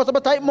Ramaphosa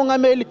bathi hayi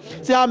mongameli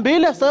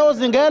sihambile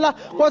sayozingela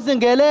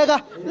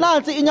kozingeleka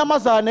nansi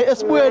inyamazane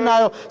esibuye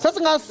nayo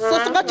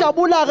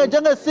sesingajabula ke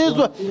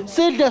njengesizwe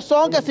sidle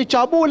sonke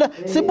sijabule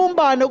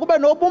sibumbane kube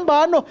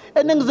nobumbano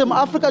eNingizimu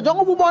Afrika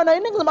njengoba ubona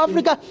iNingizimu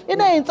Afrika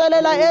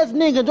ineyinselela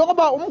eziningi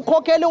njengoba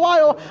umkhokheli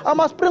wayo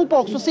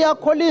ama-Springboks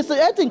uSiyakholisi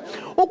ethi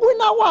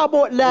ukwina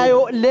kwabo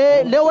layo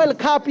le World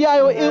Cup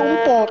yayo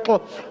umbhoxo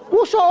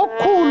kusho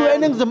okukhulu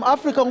eNingizimu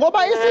Afrika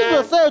ngoba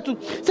isizwe sethu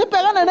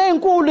sibhekana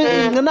nezinkulu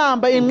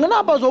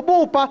ingqinamba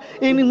zobupha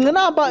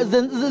ingqinamba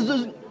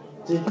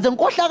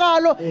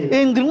zenkohlakalo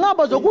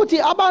ingqinqaba zokuthi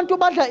abantu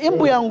badla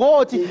imbuya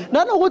ngothi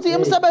nanokuthi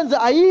imisebenzi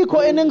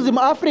ayikho eNingizimu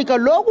Afrika.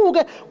 Lokhu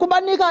ke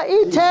kubanika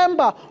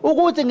ithemba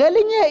ukuthi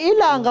ngelinye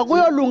ilanga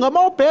kuyolunga.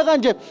 Mawubheka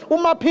nje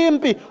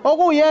uMaphimpi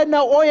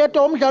okuyena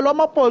oyedwa umdlalo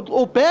wamabhoxo,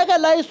 ubheke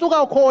la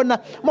isuka khona,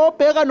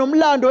 mawubheka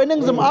nomlando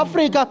eNingizimu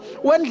Afrika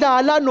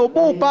wendlala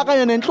nobupha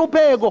kanye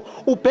nenhlupheko,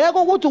 ubheka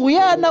ukuthi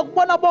uyena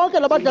kubona bonke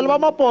labadlali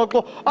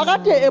bamabhoxo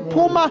akade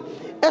ephuma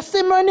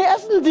esimweni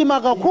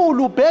esinzima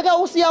kakhulu. Ubheke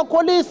uSiya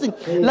Kolisi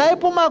la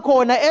iphuma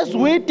khona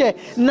eZwide,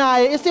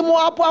 naye isimo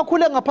apho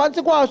akhule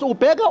ngaphansi kwaso.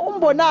 Ubheke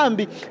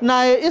uMbonambi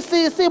naye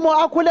isimo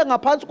akhule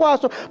ngaphansi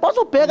kwaso.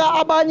 Basubheka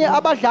abanye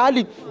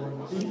abadlali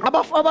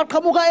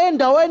abaqhamuka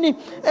endaweni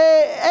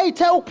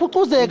eyithe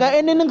ukuphucuzeka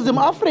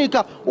eNingizimu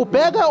Afrika.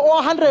 Ubheke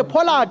o100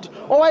 Pollard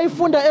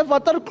owayifunda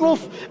eWaterkloof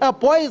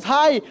Boys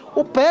High,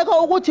 ubheka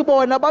ukuthi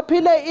bona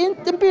baphile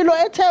impilo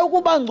ethe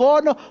ukuba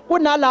ngcono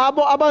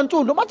kunalabo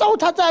abantsundu. Mase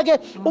uthatha ke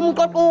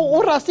umqoqo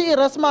uRasi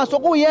Erasmus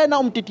okuyena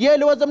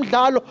umdidiyeli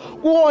wezemidlalo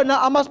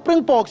kuona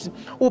ama-Springboks,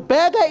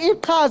 ubheke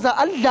iqhaza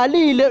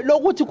alidlalile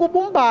lokuthi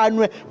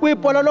kubumbanwe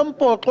kwibhola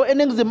lombhoxo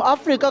eNingizimu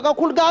Afrika,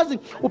 kakhulukazi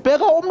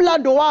ubheka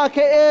umlando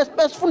wakhe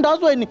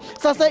esifundazweni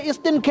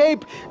sase-Eastern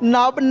Cape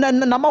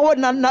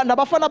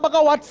nabafana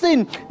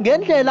bakaWatson,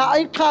 ngendlela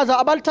iqhaza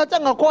abalithatha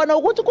ngakhona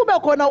ukuthi kube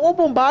khona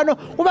ubumbano,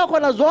 kube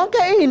khona zonke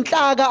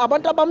izinhlaka,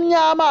 abantu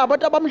abamnyama,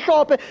 abantu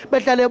abamhlophe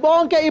bedlale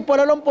bonke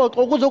ibhola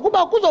lombhoxo ukuze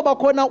kuzoba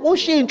khona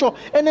ushintsho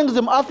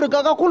eNingizimu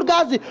Afrika,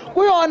 kakhulukazi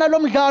kuyona lo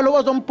mdlalo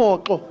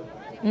wezombhoxo.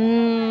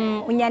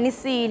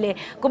 Unyanisile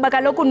kuba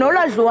kaloku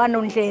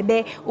nolwadluwano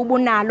ndlebe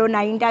ubunalo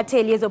nayo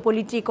intatheli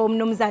yezopolitiko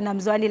umnumzana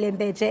Mzwandile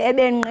Mbeje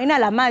ebenqina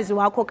lamazwi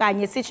wakho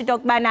kanye sithi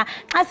ukubana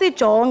xa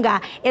sijonga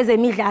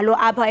ezemidlalo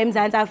apha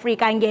eMzantsi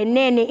Afrika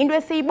ngenene into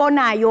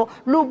esiyibonayo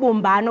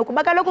lubumbano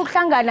kuba kaloku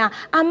kuhlangana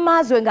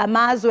amazwe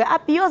ngamazwe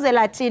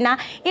abhiyozela thina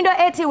into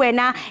ethi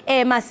wena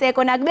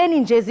Maseko nakubeni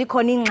nje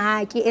zikhona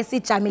ingxaki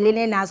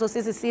esijamelene nazo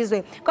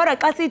sisizwe, kodwa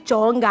xa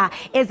sijonga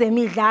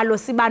ezemidlalo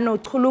siba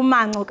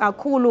nochulumanco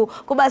kakhulu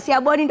kuba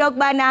siyabona into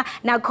okubana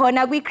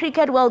nakhona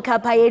kwi-Cricket World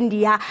Cup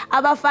eIndia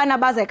abafana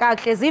baze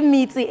kakuhle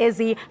zimitsi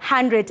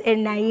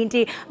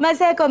ezi-190.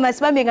 Maseko,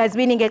 masibambe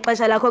ngazibini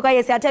ngexesha lakho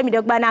kwaye siyathemba into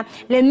okubana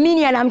le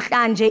mini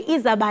yanamhlanje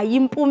izaba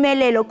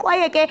yimpumelelo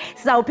kwaye ke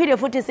sizawuphinde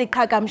futhi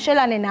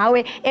siqhagamshelane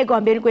nawe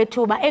ekuhambeni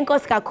kwethuba.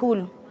 Enkosi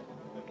kakhulu.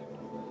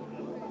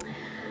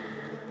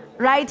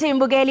 Right,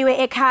 mbukeli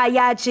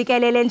we-Ekhaya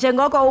Jikelele,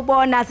 njengoko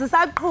ubona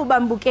sisaqhuba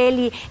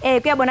mbukeli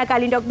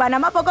kuyabonakala into okubana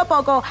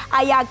amabhokobhoko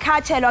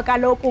ayakhatshelwa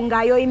kaloku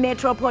ngayo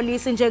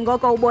imetropolis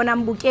njengoko ubona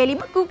mbukeli.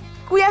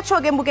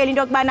 Kuyatsho ke mbukeli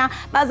into okubana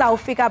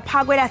bazawufika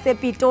phaa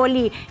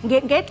kwelasePitoli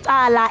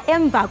ngecala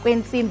emva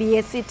kwentsimbi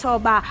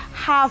yesithoba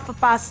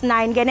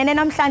 9:30. Ngenene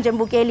namhlanje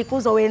mbukeli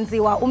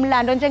kuzowenziwa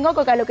umlando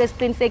njengoko kaloku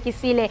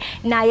esiqinisekisile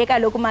naye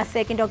kaloku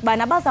Maseko into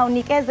okubana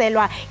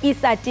bazawunikezelwa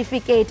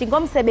i-certificate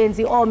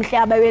ngomsebenzi omhle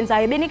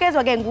abawenzayo.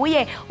 Benikezwa ke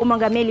nguye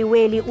umongameli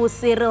weli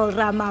uCyril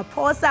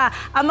Ramaphosa.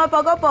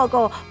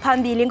 Amabhokobhoko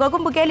phambili ngoku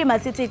mbukeli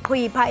masithi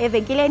qhwipha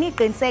evenkileni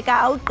iqiniseka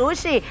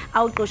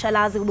awugqusha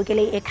lazi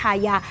ubukele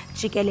iEkhaya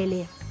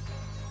Jikelele.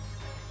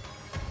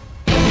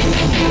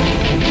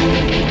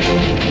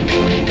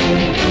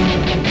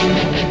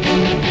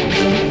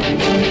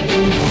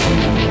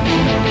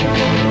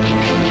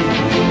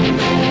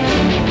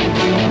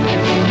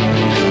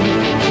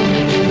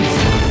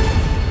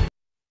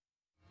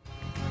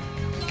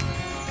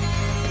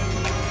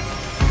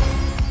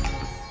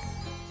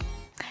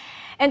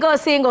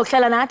 Enkosi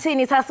ngokuhlala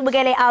nathi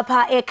sasibukele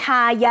apha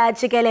Ekhaya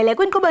Jikelele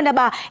kwinkqubo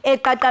ndaba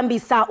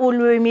eqaqambisa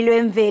ulwimi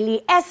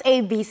lwemveli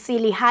SABC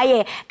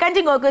lihaye.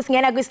 Kanti ngoku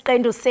singena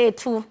kwisiqendu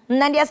sethu.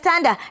 Mna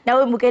ndiyasithanda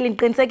nawe mbukeli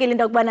ndiqinisekile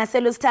into okubana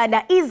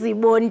selusithanda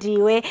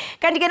izibondiwe.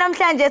 Kanti ke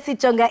namhlanje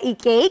sijonga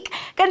icake.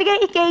 Kanti ke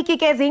icake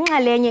ke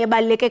ziyinxalenye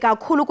ebaluleke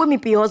kakhulu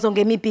kwimibhiyozo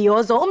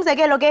ngemibhiyozo.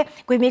 Umzekelo ke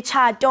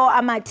kwimitshato,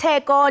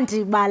 amatheko,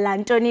 ndibala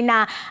ntoni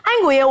na.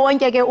 Ayinguye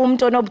wonke ke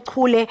umntu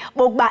onobuchule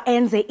bokuba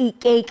enze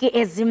icake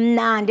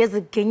ezimnandi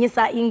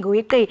eziginyisa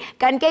ingwiqi.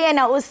 Kanti ke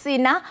yena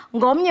uSina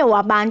ngomnye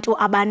wabantu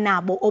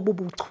abanabo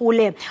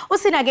obubuchule.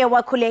 uSina ke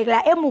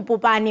wakhulela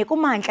eMupupane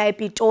kumantla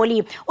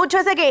ePitoli.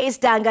 Uthwese ke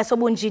isidanga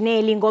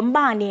sobunjineli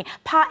ngombane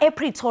pha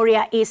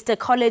ePretoria East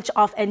College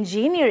of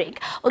Engineering.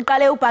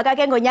 Uqale ubhaka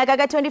ke ngonyaka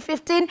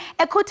ka2015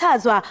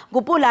 ekhuthazwa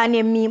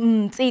nguPulane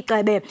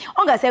Mtsigxebe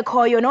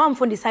ongasekhoyo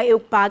nowamfundisa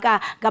ukubhaka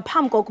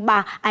ngaphambi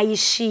kokuba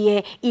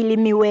ayishiye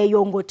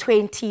ilimiweyo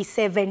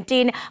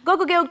ngo2017.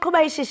 Ngoku ke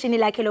uqhuba ishishini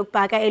lakhe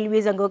lokubhaka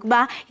elibizwa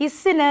ngokuba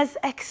iSina's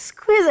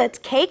Exquisite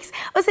Cakes.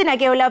 uSina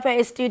ke ulapha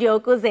estudio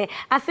ukuze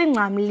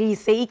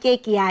asingcamlise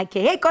ikeki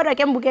yakhe. Hey kodwa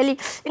ke mbukeli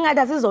ingathi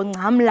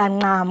asizongcamla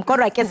ncam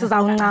kodwa ke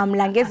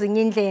sizawuncamla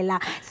ngezinye indlela.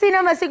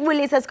 Sina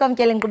masikubulisa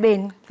sikwamkele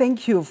enkqubeni.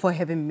 Thank you for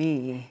having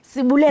me.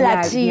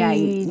 Sibulela thina.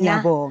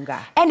 Ngiyabonga.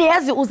 And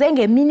yazi uze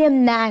ngemini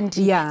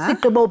emnandi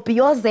sigqiba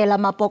ubhiyozela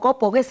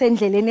amabhokobhoko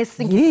esendleleni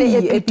esingise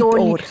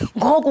ePitoli.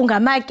 Ngoku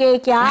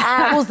ngamakeki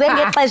uze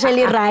ngexesha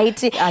eli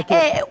right.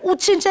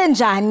 Utshintshe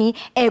njani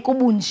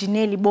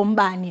kubunjineli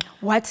bombani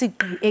wathi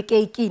gqi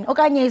ekekini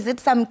okanye is it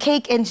some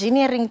cake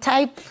engineering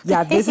type?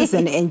 Yeah, this is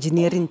an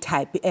engineering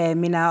type.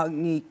 Mina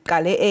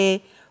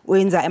ngiqale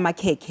wenza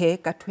amakhekhe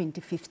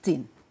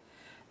ka-2015.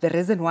 The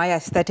reason why I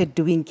started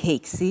doing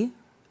cakes,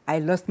 I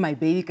lost my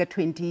baby ka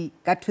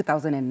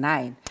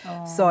 2009.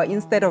 So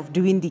instead of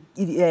doing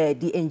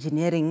the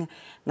engineering,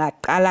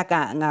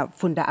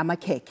 ngafunda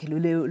amakhekhe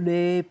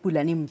le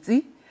pulani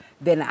mtsi.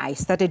 Then I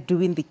started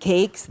doing the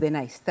cakes. Then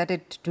I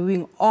started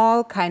doing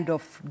all kind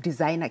of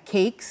designer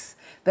cakes.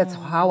 That's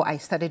how I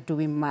started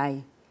doing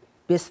my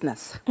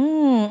business.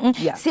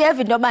 Yeah. Siyeva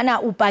into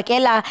yobana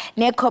ubhakela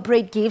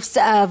ne-corporate gifts,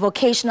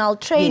 vocational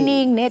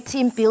training,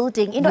 ne-team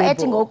building. Into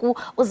ethi ngoku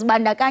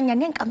uzibandakanya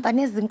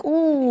neenkampani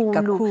ezinkulu.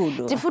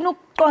 Ndifuna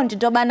ukuqonda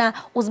into yobana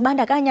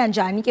uzibandakanya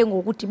njani ke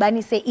ngoku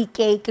udibanise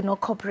i-cake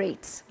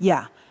no-corporate?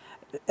 Yeah.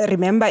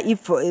 Remember,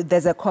 if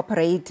there's a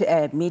corporate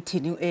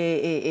meeting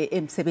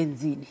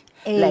emsebenzini,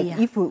 like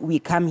if we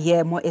come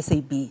here more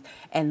SAB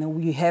and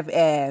we have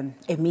a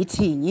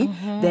meeting,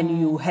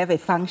 then you have a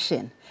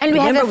function. And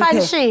remember, we have a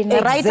function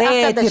right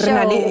after the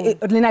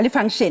show.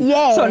 Function.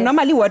 Yes. So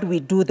normally what we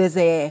do, there's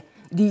the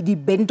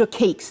bento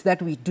cakes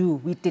that we do.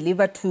 We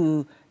deliver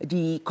to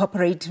the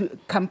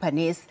corporate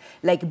companies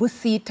like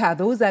Busita.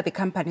 Those are the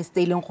companies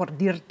they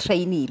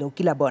trainee.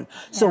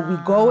 So we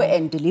go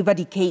and deliver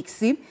the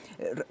cakes.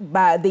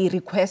 But they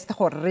request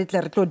for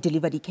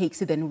deliver the cakes,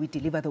 then we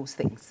deliver those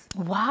things.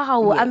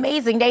 Wow,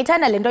 amazing.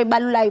 Ndayithanda lento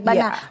ibalulayo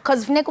bana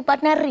because funeka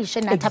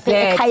upartnerishe nathi apha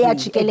ekhaya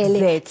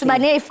Jikelele. Siba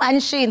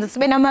nee-functions,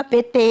 sibe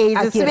nama-birthdays,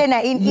 sibe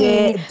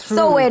na-in.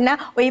 So wena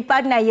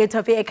uyipartner yethu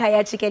apha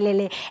ekhaya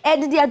Jikelele.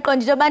 And ndiyaqonda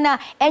into yobana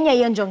enye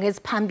yeenjongo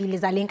eziphambili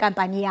zale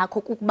nkampani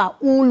yakho kukuba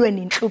ulwe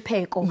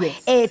nentlupheko.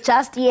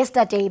 Just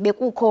yesterday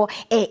bekukho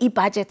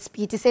i-budget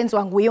speech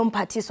senziwa nguye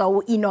umphathiswa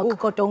u-Enoch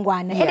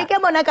Kodongwana. And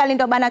kuyabonakala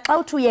into yobana xa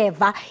uthi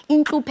uyeva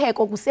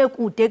intlupheko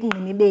kusekude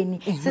ekungqinibeni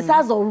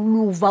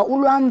sisazoluva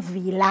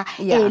ulwamvila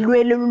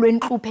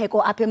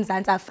lwentlupheko apha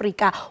eMzantsi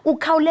Afrika.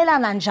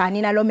 Ukhawulelana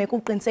njani nalo meko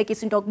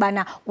uqinisekisa into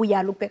yokubana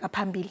uyala ukubheka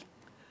phambili?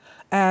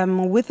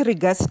 With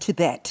regards to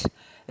that,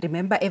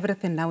 remember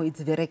everything now is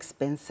very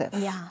expensive.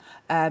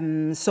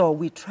 So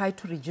we try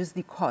to reduce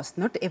the cost.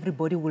 Not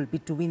everybody will be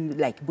doing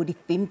like body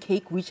thin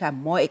cake, which are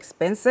more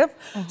expensive.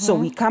 So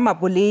we come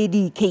up with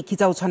the cake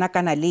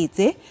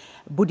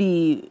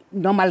body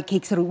normal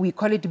cakes, we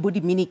call it body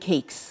mini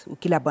cakes.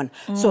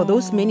 So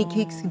those mini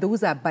cakes,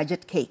 those are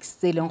budget cakes.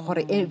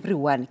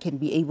 Everyone can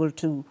be able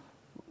to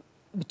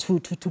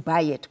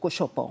buy it.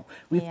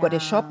 We've got a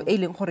shop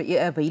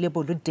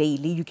available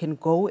daily. You can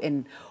go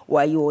and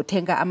you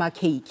tenga ama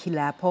cake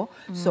lapo.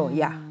 So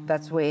yeah,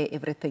 that's where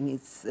everything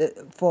is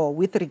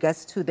with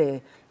regards to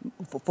the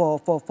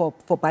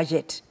for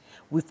budget.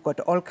 We've got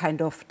all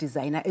kind of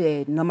designer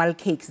normal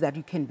cakes that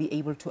you can be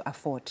able to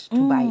afford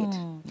to buy it.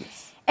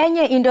 Yes.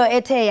 Enye into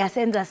ethe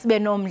yasenza sibe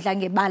nomdla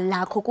ngebali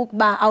lakho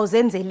kukuba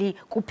awuzenzeli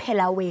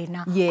kuphela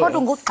wena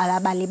kodwa ngokuqala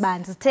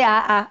balibanzi sithe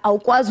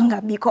awukwazi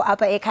ungabikho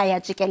apha ekhaya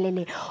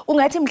Jikelele.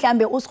 Ungathi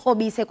mhlambe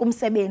usikrobise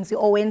kumsebenzi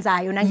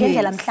owenzayo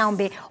nangendlela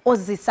mhlambe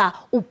ozisa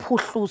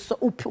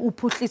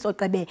uphuhliso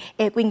gqebe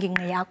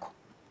kwingingqi yakho.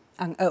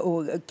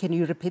 Can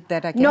you repeat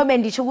that again? No,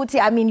 bendisho ukuthi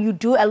I mean you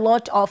do a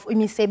lot of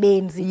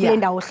imisebenzi kule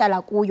ndawo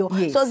ohlala kuyo.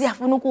 So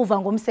ziyafuna ukuva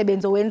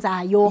ngomsebenzi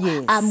owenzayo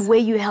where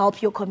you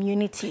help your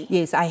community.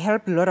 Yes, I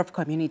help a lot of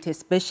communities,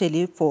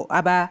 especially for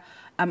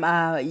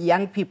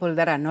young people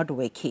that are not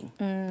working.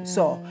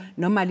 So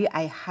normally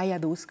I hire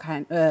those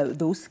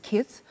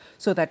kids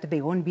so that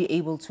they won't be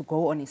able to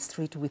go on the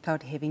street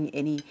without having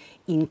any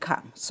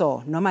income.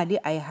 So normally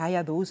I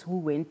hire those who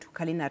went to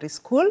culinary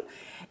school,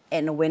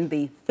 and when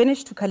they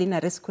finish to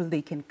culinary school,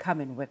 they can come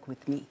and work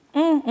with me.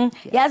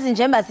 Yazi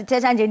njengoba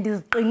sithetha nje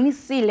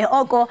ndiziqinisile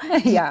oko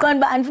ndiqonda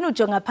uba andifuna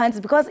ujonga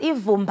phansi because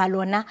ivumba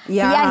lona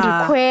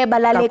iyandikhweba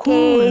lale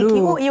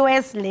keki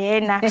iwes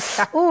lena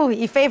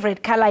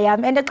i-favorite color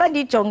yami and xa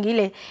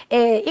ndiyijongile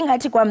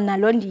ingathi kwamna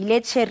lo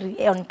ndiyile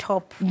cherry on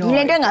top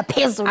yile nto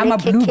engaphezulu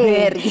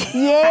blueberry.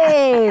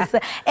 Yes.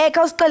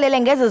 Khawusixelele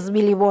ngeze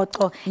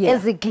zibiliboco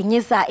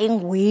eziginyisa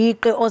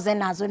ingwiqi oze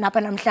nazo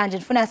napha namhlanje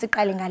ndifuna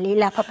siqale ngale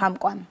lapha phambi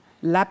kwami.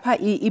 Lapha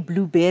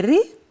i-blueberry.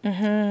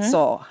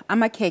 So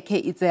amakhekhe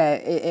it's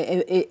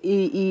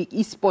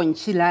a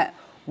sponge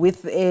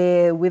with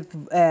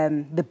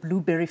the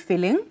blueberry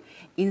filling.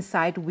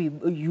 Inside we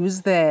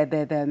use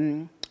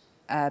the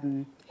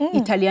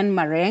Italian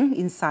meringue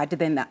inside.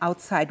 Then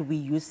outside we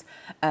use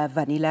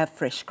vanilla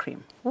fresh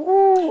cream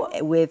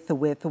with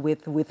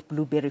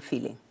blueberry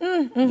filling.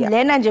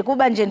 Lena nje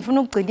kuba nje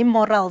ndifuna ukugcina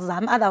immorals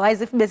zami,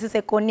 otherwise if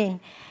besisekoneni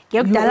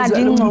ngiyokudala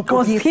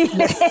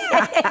ndincokozile.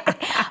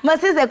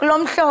 Masize kulo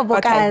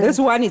mhlobo kazi. This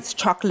one is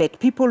chocolate.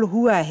 People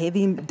who are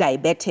having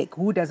diabetic,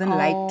 who doesn't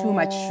like too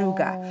much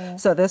sugar.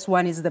 So this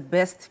one is the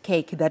best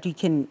cake that you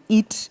can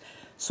eat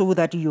so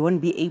that you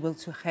won't be able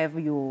to have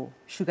your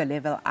sugar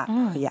level up.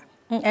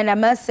 And I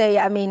must say,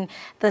 I mean,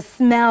 the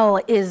smell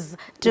is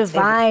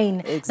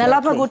divine.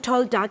 Nalapha ku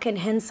tall, dark and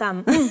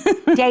handsome.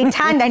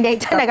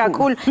 Ndiyayithanda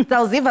kakhulu.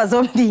 Zawuziva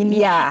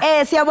zombini.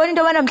 Siyabona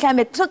into yobana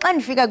mhlambe so xa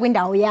ndifika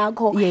kwindawo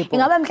yakho,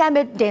 ingaba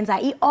mhlambe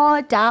ndenza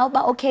i-order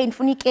uba okay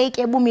ndifuna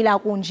ikeyiki ebumila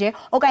kunje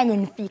okanye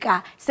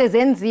ndifika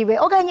sezenziwe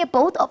okanye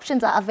both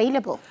options are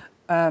available.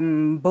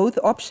 Both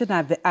options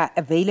are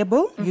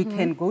available. You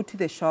can go to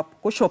the shop,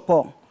 go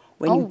shopong.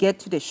 When you get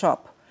to the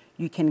shop,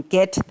 you can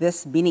get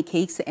this mini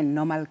cakes and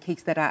normal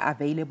cakes that are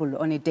available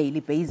on a daily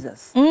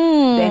basis.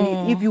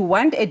 Then if you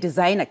want a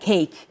designer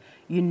cake,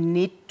 you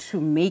need to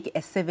make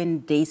a 7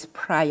 days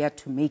prior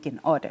to make an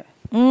order.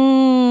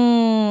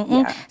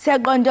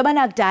 Siyaqonda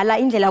yobana kudala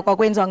indlela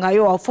kwakwenziwa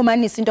ngayo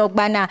wawufumanisa into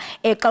yokubana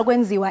xa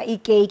kwenziwa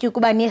ikeyiki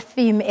kuba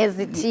ne-theme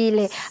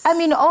ezithile. I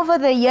mean, over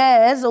the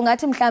years,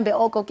 ungathi mhlambe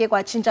oko ke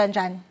kwatshintsha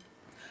njani?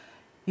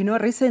 You know,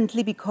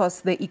 recently,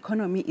 because the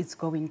economy is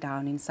going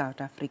down in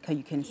South Africa,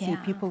 you can see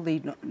people,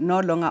 they no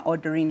longer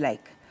ordering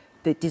like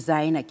the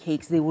designer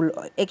cakes. They will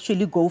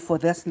actually go for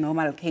this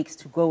normal cakes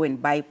to go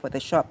and buy for the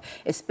shop,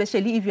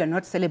 especially if you're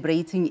not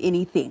celebrating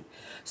anything.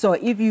 So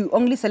if you're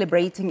only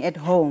celebrating at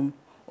home,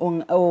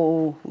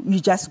 or you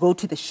just go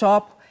to the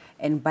shop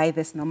and buy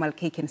this normal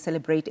cake and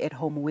celebrate at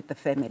home with the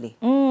family.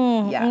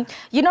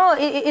 You know,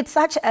 it's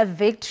such a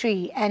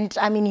victory, and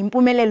I mean,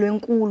 impumelelo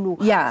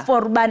enkulu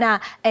for bana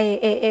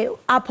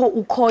apho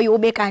ukhoyo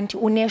ube kanti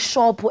une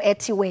shop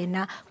ethi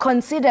wena,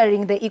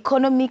 considering the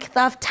economic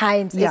tough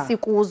times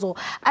esikuzo.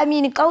 I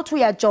mean, xa uthi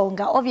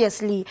uyajonga,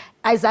 obviously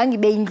ayizange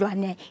ibe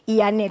indlwane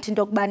iyanet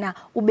into yokubana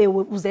ube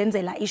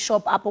uzenzela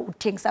ishop apho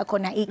uthengisa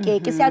khona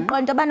ikeke.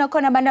 Siyaqonda bana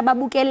khona abantu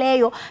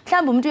ababukeleyo,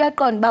 mhlawumbe umuntu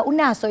uyaqonda ba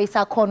unaso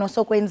isakhono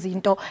sokwenza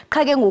into,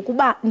 qha ke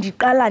ngokuba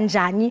ndiqala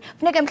njani,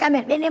 funeke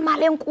mhlawumbe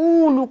benemali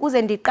enkulu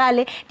ukuze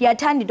ndiqale.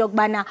 Ndiyathanda into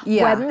yokubana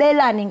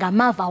wabelane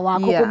ngamava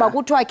wakho kuba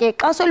kuthiwa ke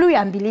xa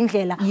seluyihambile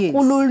indlela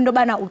kulula into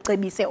yobana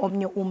ucebise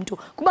omnye umuntu.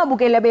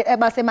 Kubabukele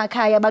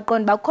basemakhaya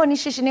baqonda ba kukhona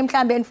ishishini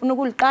mhlawumbe endifuna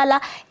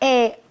ukuliqala,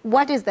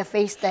 what is the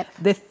first step?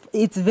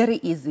 It's very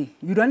easy.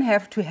 You don't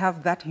have to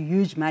have that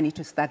huge money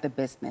to start the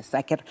business.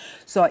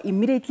 So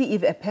immediately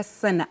if a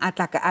person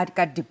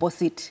at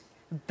deposit,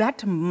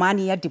 that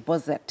money at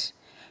deposit,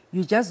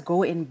 you just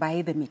go and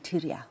buy the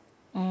material.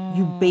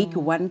 You bake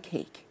one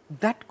cake.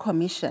 That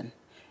commission,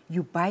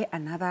 you buy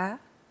another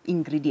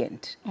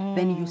ingredient.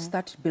 Then you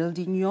start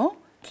building your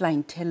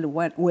clientele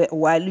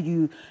while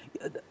you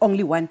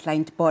only one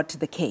client bought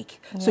the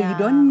cake. So you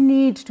don't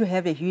need to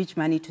have a huge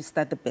money to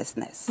start the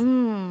business.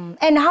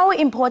 And how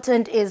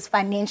important is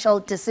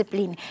financial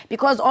discipline?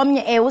 Because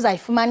omnye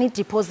uzayifumana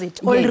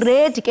deposit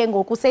already ke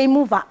ngoku say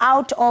move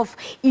out of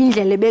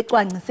indlela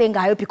ebecwangcise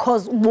ngayo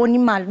because ubona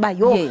imali ba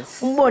yo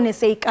ubone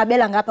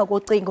seyikabela ngapha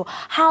kocingo.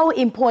 How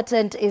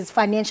important is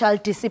financial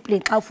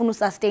discipline xa ufuna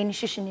usustain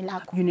ishishini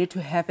lakho? You need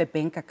to have a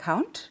bank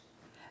account.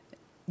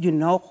 You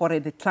know,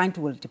 the client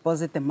will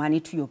deposit the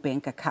money to your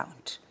bank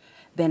account.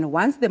 Then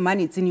once the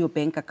money is in your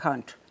bank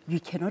account, you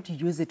cannot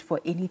use it for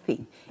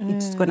anything.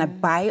 It's going to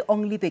buy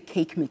only the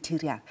cake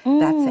material.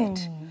 That's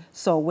it.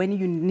 So when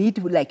you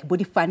need like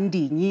body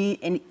funding,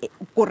 then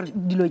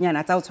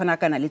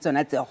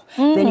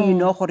you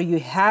know you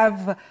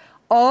have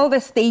all the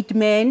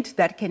statement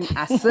that can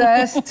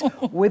assist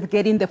with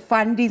getting the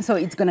funding. So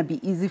it's going to be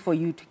easy for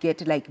you to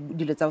get like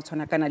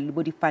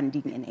body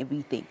funding and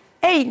everything.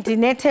 Hey,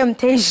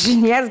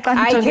 ndine-temptation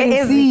yaziqanjonge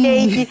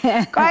ezikeyiki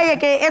kwaye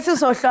ke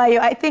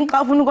esisohlwayo I think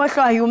xa ufuna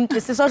ukohlwayo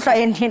umntu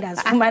sisohlwayo endiye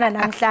ndazifumana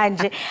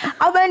namhlanje.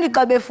 Abantu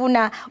xa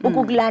befuna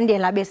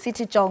ukukulandela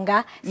besithi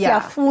jonga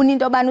siyafuna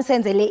into yobana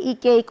usenzele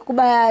ikeyiki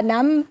kuba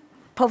nam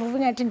phofu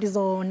funyathi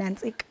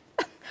ndizonantsika.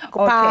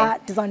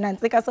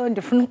 So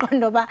ndifuna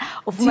uqonda uba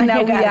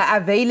ufumaneka. We are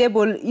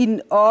available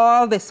in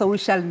all the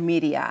social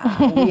media.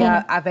 We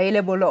are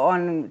available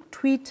on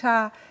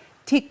Twitter,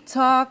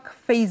 TikTok,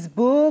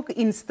 Facebook,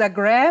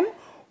 Instagram.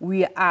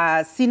 We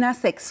are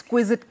Sinus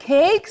Exquisite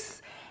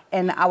Cakes,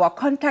 and our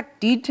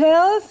contact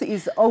details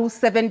is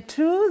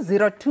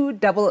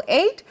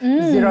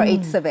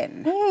 072-0288-087.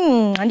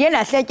 Ndiye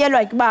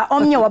ndahletyelwa kuba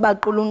omnye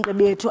wabaqulunqi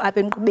bethu apha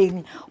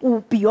enkqubeni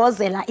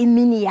ubhiyozela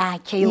imini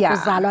yakhe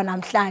yokuzalwa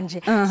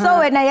namhlanje. So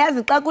wena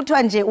yazi xa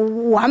kuthiwa nje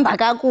uhamba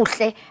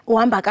kakuhle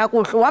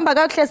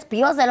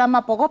sibhiyozela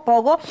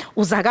amabhokobhoko,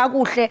 uza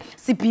kakuhle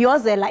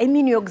sibhiyozela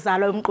imini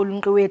yokuzalwa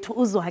yomqulunqi wethu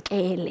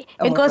uzwakele.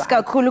 Enkosi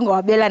kakhulu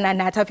ngowabelana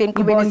nathi apha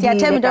enkqubeni.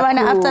 Siyathemba into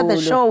yobana after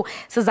the show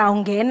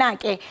sizawungena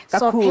ke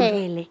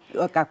sophele.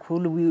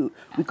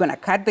 We're gonna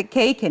cut the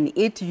cake and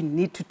eat. You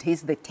need to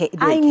taste the cake.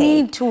 I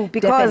need to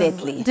because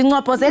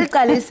ndinqophozela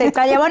icala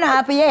lisecala yabona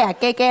apha iye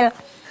yakekela.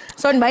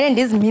 So ndibane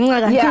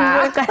ndiziminqa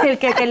kakhulu icala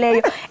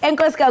elikekeleyo.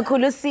 Enkosi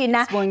kakhulu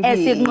Sina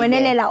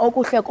sikunqwenelela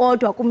okuhle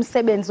kodwa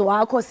kumsebenzi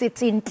wakho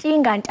sithi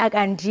ntinga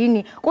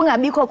ntakandini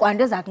kungabikho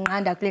kwanto eza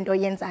kunqanda kule nto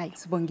oyenzayo.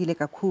 Sibongile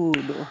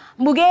kakhulu.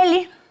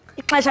 Mbukeli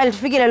ixesha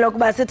lifikile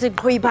lokuba sithi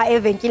qhwipha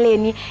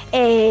evenkileni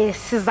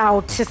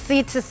sizawuthi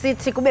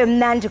sithi kube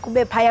mnandi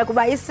kube phaya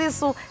kuba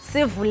isisu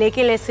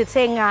sivulekile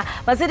sithenga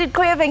masithi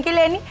qhwe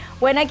evenkileni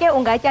wena ke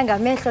ungatya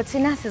ngamehlo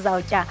thina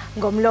sizawutya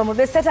ngomlomo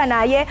besetha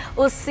naye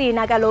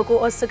usina kaloku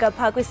osuka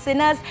pha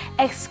kwi-Sinner's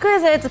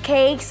Exquisite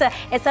Cakes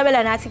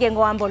esabela nathi ke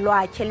ngohambo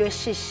lwakhe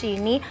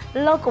lweshishini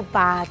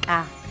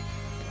lokubhaka.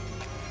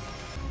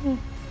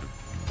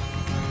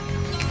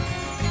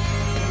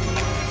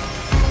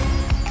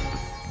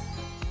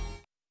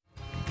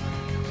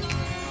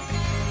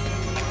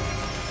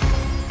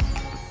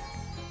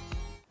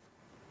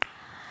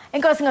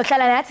 Inkosi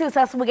ngokuhlala nathi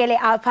usasibukele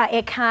apha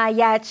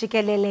ekhaya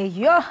Jikelele.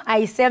 Yo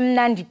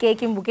ayisemnandi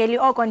keki imbukeli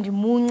oko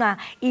ndimunca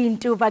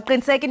intuba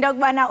qiniseka into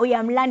yokubana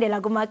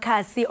uyamlandela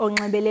kumakhasi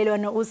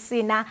onxibelelwano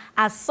usina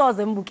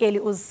asoze mbukeli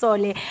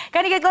uzisole.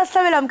 Kanti ke xa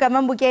sihlabela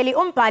mgama mbukeli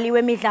umbhali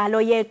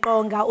wemidlalo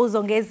yeqonga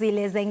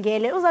uzongezile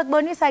zengele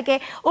uzakubonisa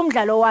ke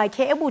umdlalo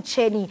wakhe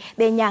ebutsheni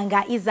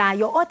benyanga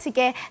izayo othi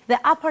ke the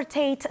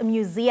Apartheid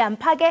Museum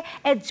phake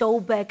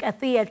eJoburg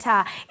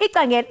Theatre.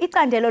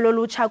 Icandelo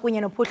lolutsha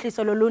kunye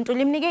nophuhliso loluntu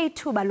limnike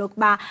ithuba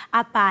lokuba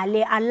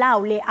abhale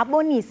alawule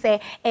abonise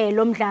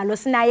lo mdlalo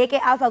sinaye ke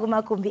apha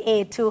kumagumbi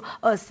ethu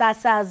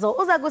osasazo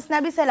uza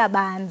kusinabisela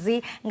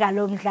banzi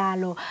ngalo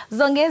mdlalo.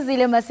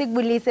 Zongezile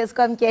masikubulise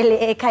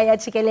sikwamkele ekhaya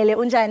Jikelele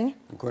unjani?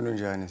 Ukhona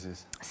unjani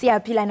sisi?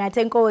 Siyaphila nathi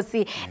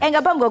enkosi.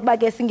 Ngaphambi kokuba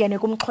ke singene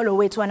kumxholo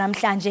wethu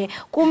namhlanje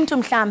kumuntu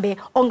mhlambe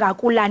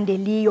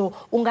ongakulandeliyo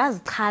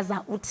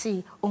ungazichaza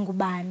uthi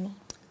ungubani?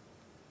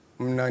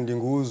 Mna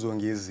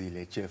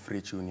ndinguzongezile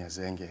Jeffrey Junior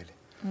Zengele.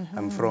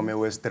 I'm from a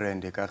West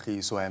Rand,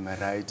 Ekhaya, so I'm a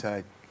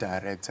writer,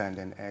 director and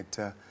an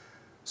actor.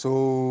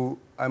 So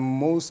I'm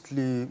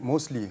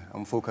mostly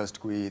I'm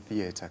focused with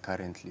theatre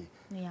currently.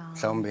 Yeah.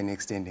 Some been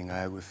extending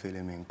I with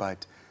filming,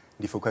 but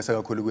the focus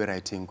I call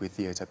writing with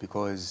theatre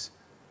because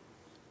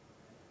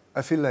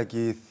I feel like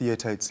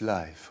theatre it's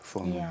life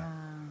for me.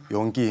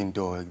 Yonke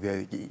into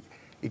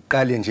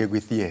iqale nje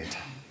with theatre.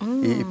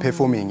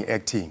 Performing,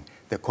 acting,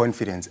 the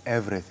confidence,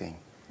 everything.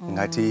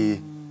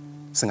 Ngathi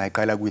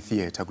singaqala with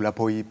theatre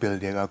kulapho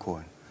ibuild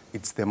kakhona.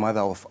 It's the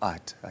mother of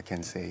art, I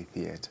can say,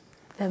 theatre.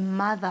 The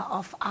mother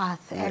of art.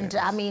 Yes. And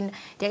I mean,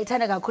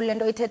 ndiyayithanda kakhulu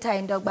lento ithetha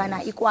into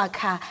yokubana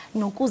ikwakha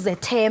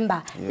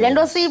nokuzethemba.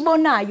 Lento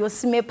siyibonayo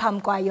sime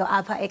phambi kwayo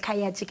apha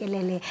ekhaya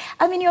Jikelele.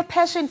 I mean, your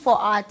passion for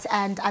art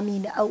and I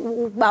mean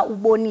ukuba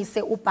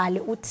ubonise ubhale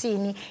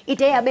uthini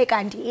ide yabe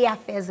kanti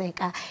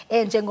iyafezeka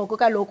njengoko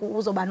kaloku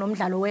uzoba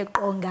nomdlalo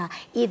weqonga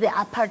the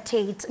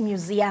Apartheid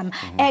Museum.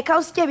 Kha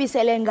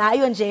usityebisele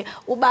ngayo nje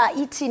uba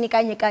ithini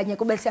kanye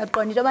kube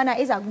siyaqonda into yobana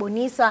iza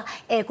kubonisa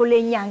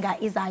kule nyanga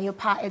izayo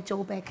pha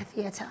eJoburg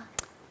Theatre.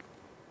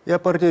 The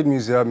Apartheid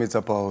Museum is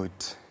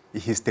about the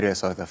history of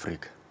South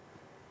Africa.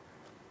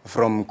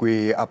 From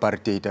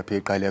apartheid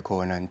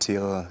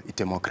until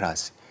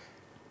democracy.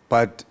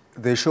 But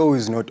the show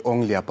is not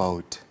only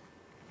about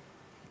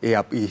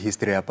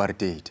history of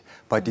apartheid,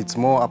 but it's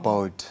more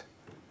about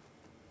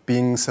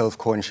being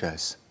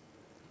self-conscious.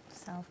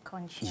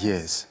 Self-conscious.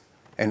 Yes.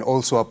 And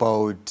also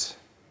about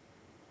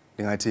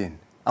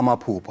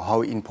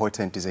how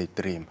important is a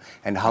dream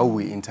and how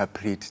we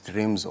interpret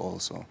dreams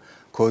also.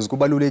 Because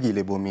kubalulekile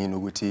ebomini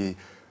ukuthi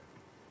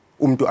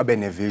umuntu abe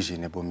ne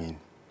vision ebomini.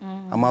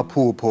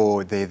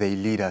 Amaphupho they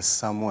lead us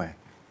somewhere.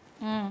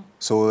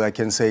 So I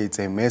can say it's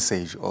a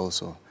message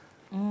also.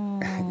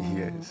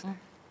 Yes.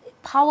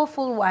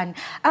 Powerful one.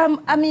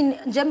 I mean,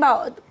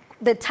 Jemba,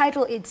 the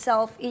title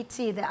itself, the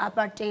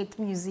Apartheid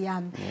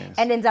Museum. Yes.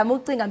 And then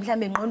zamucinga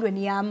mhlambe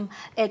engqondweni yam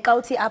xa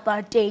uthi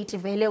apartheid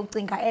vele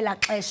ucinga ela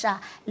xesha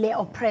le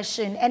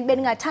oppression and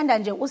beningathanda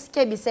nje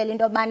usityebisele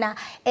into yobana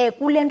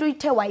kule nto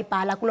ithe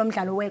wayibhala kulo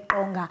mdlalo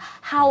weqonga,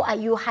 how are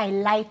you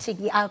highlighting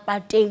the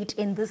apartheid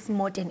in this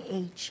modern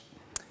age?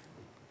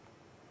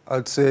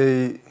 I'd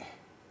say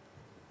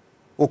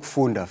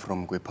ukufunda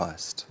from the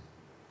past.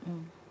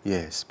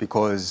 Yes,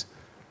 because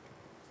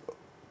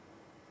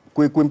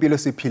we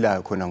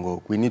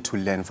need to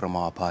learn from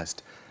our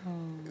past.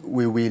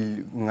 We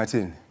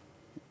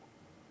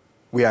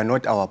are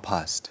not our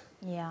past,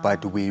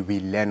 but we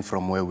learn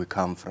from where we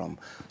come from.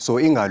 So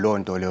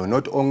ingalonto leo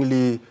not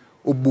only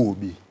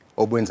ububi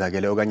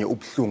obwenzakele okanye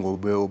ubhlungu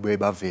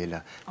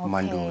bebavela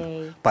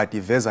mandulo, but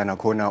iveza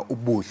nakhona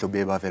ubuhle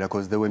bebavela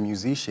because they were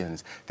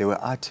musicians, they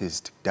were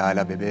artists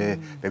dala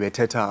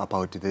bebethetha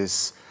about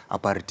this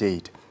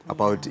apartheid,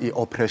 about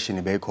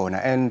oppression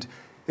bekhona, and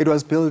it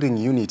was building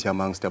unity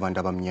amongst abantu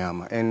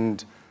abamnyama,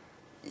 and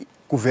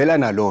kuvela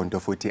nalonto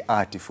futhi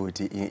art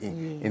futhi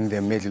in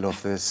the middle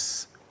of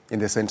this, in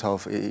the center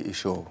of a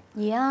show.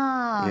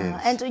 Yeah.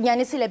 Yes. And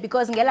unyanisile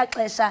because ngela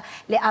xesha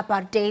le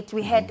apartheid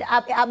we had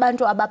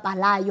abantu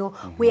ababhalayo,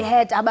 we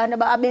had abantu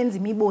abenza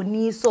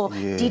imiboniso,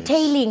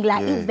 detailing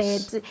la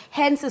events,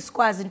 hence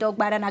sikwazi into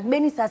yokubana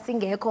nakubeni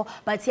sasingekho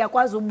but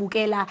siyakwazi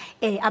ubukela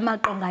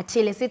amaqonga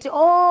athile sithi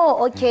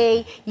oh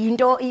okay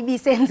into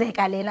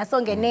ibisenzeka lena so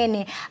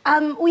ngenene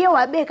uye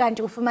wabe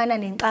kanti ufumana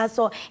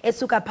nenkxaso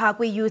esuka pha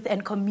kwi youth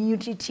and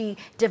community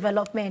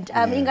development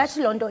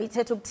ingathi lonto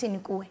ithetha ukuthini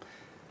kuwe?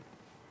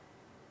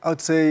 I would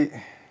say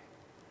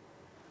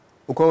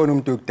ukhona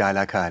umuntu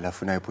okudala khala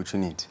afuna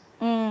opportunity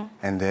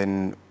and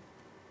then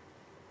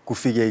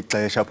kufike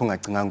ixesha apho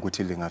ungacinganga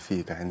ukuthi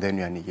lingafika and then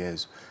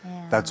uyanikezwa.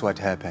 That's what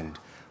happened.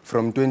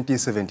 From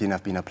 2017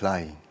 I've been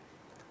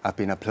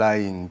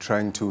applying,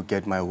 trying to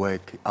get my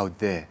work out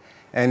there,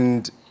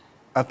 and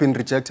I've been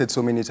rejected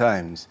so many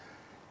times.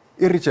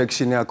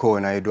 I-rejection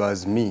yakhona, it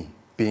was me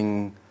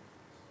being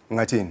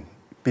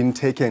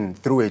taken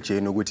through a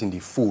journey ukuthi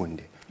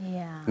ndifunde.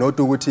 Not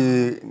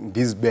ukuthi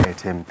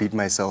ngizibethe and beat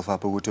myself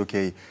up ukuthi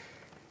okay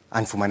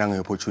andifumananga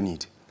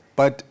opportunity.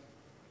 But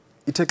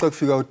ithe xa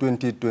kufika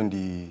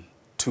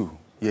 2022,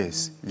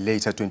 yes,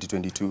 later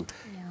 2022,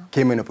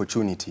 came an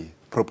opportunity,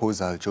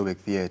 proposal, Joburg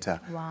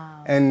Theatre.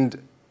 Wow. And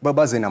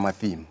babaze nama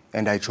theme,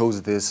 and I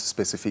chose this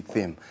specific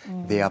theme,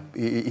 the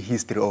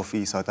history of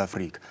South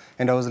Africa.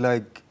 And I was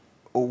like,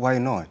 oh, why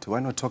not? Why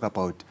not talk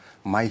about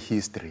my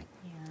history?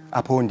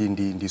 Upon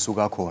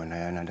ndisuka khona,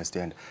 I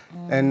understand.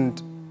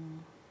 And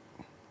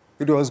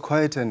it was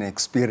quite an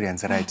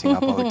experience writing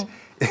about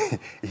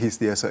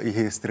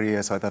history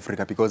of South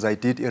Africa, because I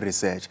did a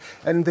research,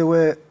 and there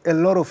were a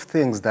lot of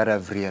things that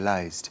I've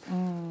realized.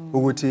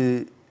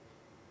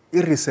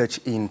 Research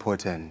is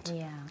important.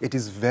 It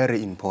is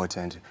very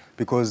important,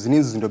 because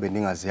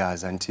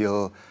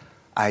until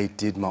I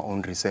did my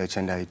own research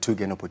and I took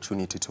an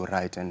opportunity to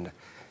write, and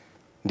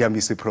they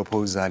made a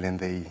proposal and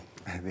they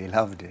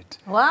loved it.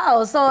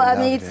 Wow, so I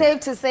mean, it's safe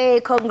to say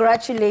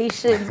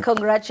congratulations,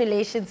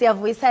 congratulations.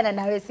 Siyavuyisana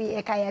nawe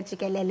Ekhaya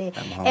Jikelele.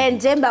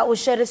 And njengoba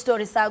ushare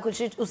story sakho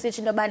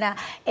usithi intobana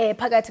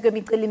phakathi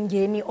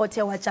kwemicelimngeni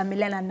othe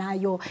wajamelana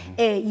nayo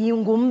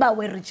yingumba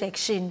we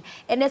rejection.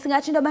 And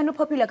esingathi intobana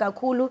popular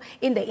kakhulu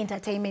in the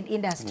entertainment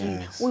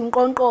industry.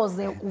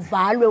 Unqonqoze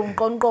uvalwe,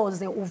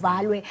 unqonqoze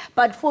uvalwe.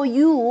 But for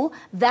you,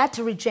 that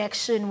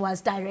rejection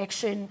was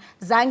direction.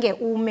 Zange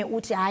ume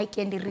uthi hayi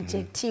ke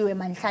ndirejectiwe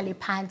mandihlale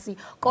phansi.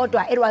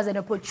 Kodwa, it was an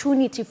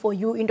opportunity for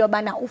you into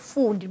bana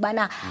ufundi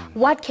bana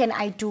what can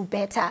I do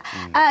better.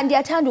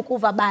 Ndiyathanda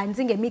ukuva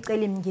banzi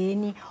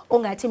ngemicelimngeni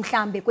ongathi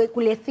mhlambe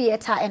kule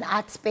theatre and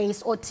art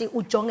space othi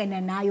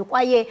ujongene nayo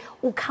kwaye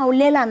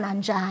ukhawulelana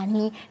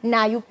njani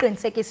nayo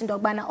uqinisekisa into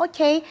bana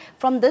okay,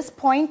 from this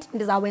point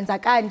ndizawenza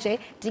kanje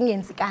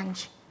ndingenzi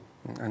kanje.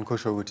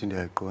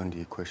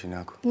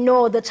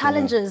 No, the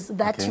challenges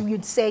that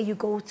you'd say you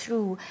go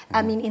through,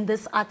 I mean, in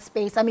this art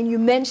space. I mean, you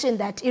mentioned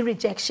that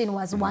rejection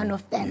was one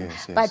of them,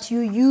 but you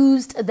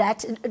used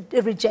that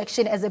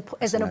rejection as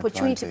an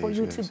opportunity for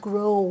you to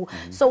grow.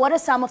 So what are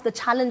some of the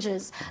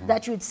challenges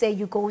that you'd say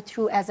you go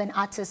through as an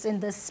artist in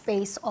this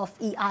space of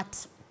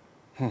e-art?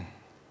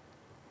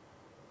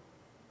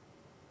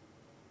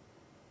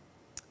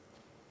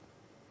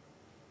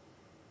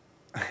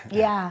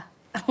 Yeah.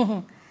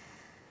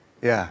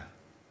 Yeah.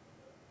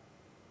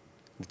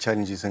 The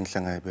challenges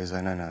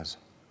engihlangabezana nazo.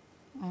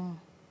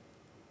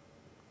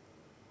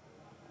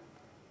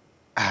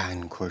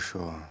 Angikho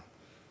sure.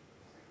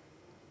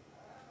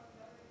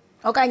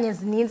 Okanye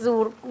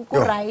zininzi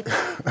right.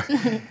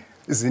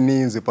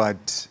 Zininzi,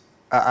 but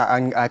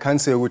I can't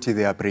say ukuthi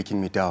they are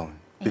breaking me down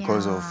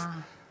because of,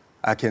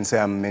 I can say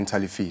I'm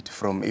mentally fit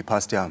from a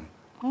past time.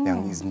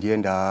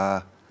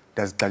 Ndienda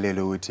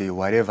daziqalela ukuthi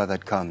whatever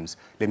that comes,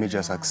 let me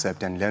just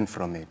accept and learn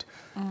from it.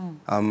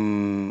 I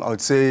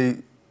would say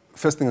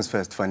first thing is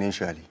first,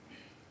 financially.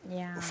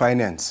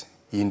 Finance,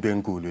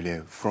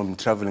 from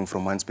traveling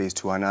from one space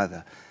to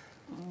another,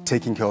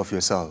 taking care of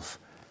yourself.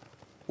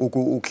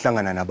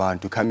 Ukuhlangana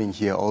nabantu, coming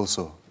here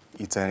also,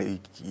 it's a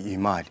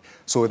imali.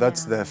 So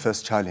that's the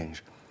first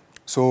challenge.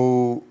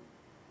 So,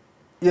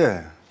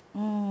 yeah.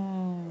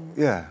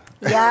 Yeah.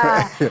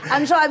 Yeah,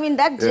 I'm sure, I mean,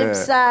 that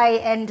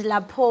gypsy and la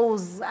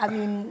pose, I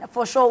mean,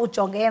 for sure,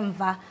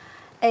 ujongemva.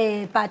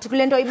 But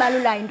kulento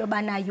ibalula into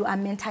bana you are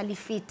mentally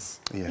fit.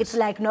 It's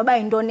like noba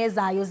into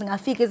nezayo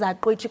zingafika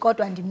izaqhwithi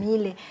kodwa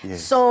ndimile.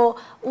 So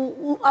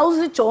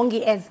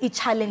awuzijongi as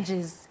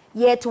challenges,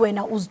 yet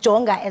wena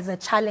uzijonga as a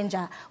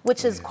challenger,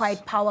 which is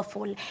quite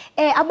powerful.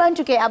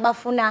 Abantu ke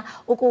abafuna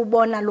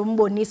ukubona lo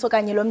mboniso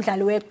kanye lo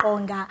mdlalo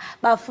weqonga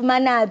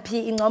bafumana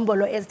phi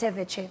ingcombolo ezithe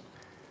vetshe?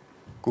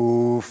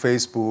 Ku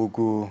Facebook,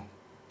 ku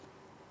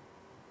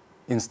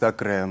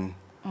Instagram.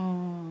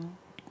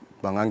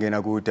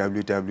 Bangangena ku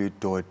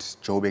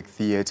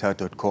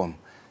www.joburgtheatre.com.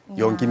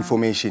 Yonke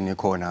information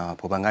ikhona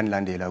apho.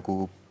 Banganilandela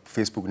ku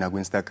Facebook na ku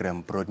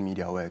Instagram Broad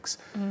Media Works.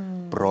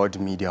 Broad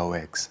Media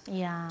Works.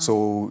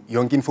 So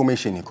yonke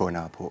information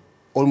ikhona apho.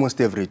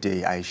 Almost every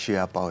day I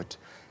share about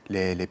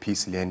le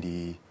piece and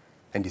the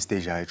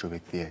stage at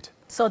Joburg Theatre.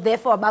 So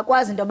therefore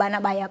bakwazi into bana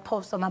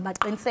bayapost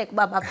mabaqiniseke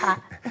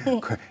babapha.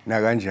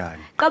 Na kanjani.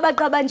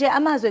 Qaba nje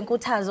amazwe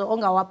enkuthazo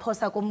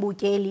ongawaphosa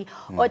kumbukeli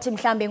othi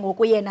mhlambe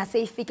ngokuyena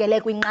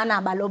seyifikele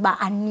kwinqanaba loba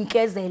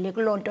anikezele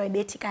kulonto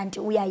ebethi kanti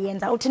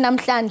uyayenza. Uthi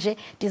namhlanje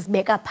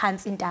ndizibeka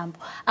phansi intambo.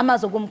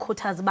 Amazwe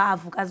kumkhuthaza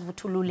bavuka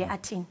zivuthulule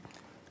athini?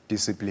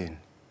 Discipline.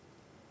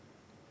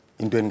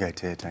 Into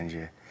engayithetha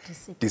nje.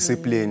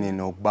 Discipline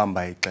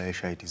nokubamba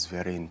ixesha, it is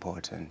very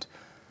important.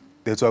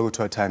 That's why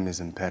kuthiwa time is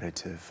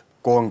imperative.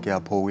 Konke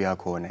apho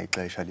uyakhona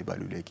ixesha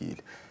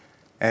libalulekile.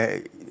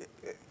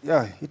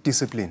 Yeah,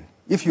 discipline.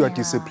 If you are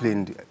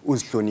disciplined,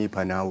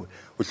 uzihlonipha nawe,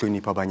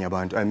 uhlonipha abanye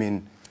abantu, I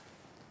mean,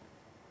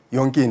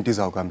 yonke into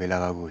izawuhambela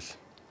kakuhle.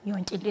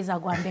 Yonke into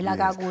izakuhambela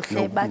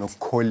kakuhle, but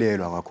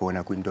nokukholelwa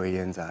kwakhona kwinto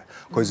oyenzayo,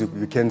 because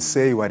you can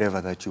say whatever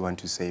that you want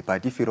to say,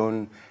 but if you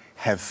don't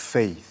have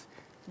faith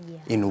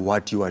in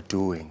what you are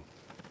doing,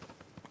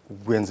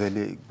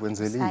 kwenzele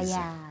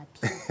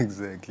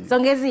exactly.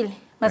 Zongezile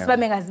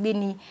masibambe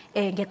ngazibini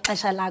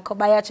ngexesha lakho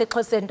bayatsho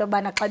eXhoseni into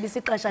bana xabisa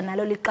ixesha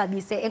nalo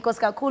lixabise enkosi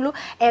kakhulu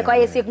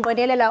kwaye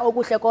sikunqwenelela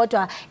okuhle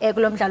kodwa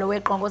kulomdlalo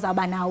weqongo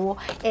zaba nawo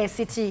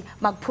sithi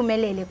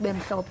makuphumelele kube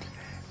mhlophe.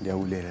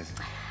 Ndiyabulela.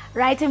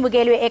 Right,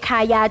 imbukeli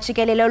Ekhaya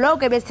Jikelele lo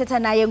ke besithetha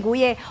naye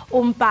nguye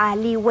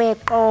umbhali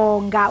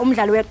weqonga,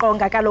 umdlali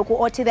weqonga kaloku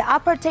othi the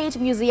Apartheid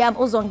Museum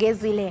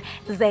uzongezile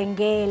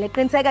zengele.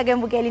 Qiniseka ke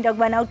mbukeli into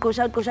kubana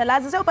ugqusha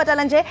lazi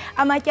sewubhatala nje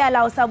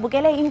amatyala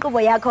usabukele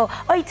inkqubo yakho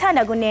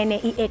oyithanda kunene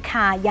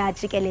iEkhaya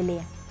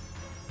Jikelele.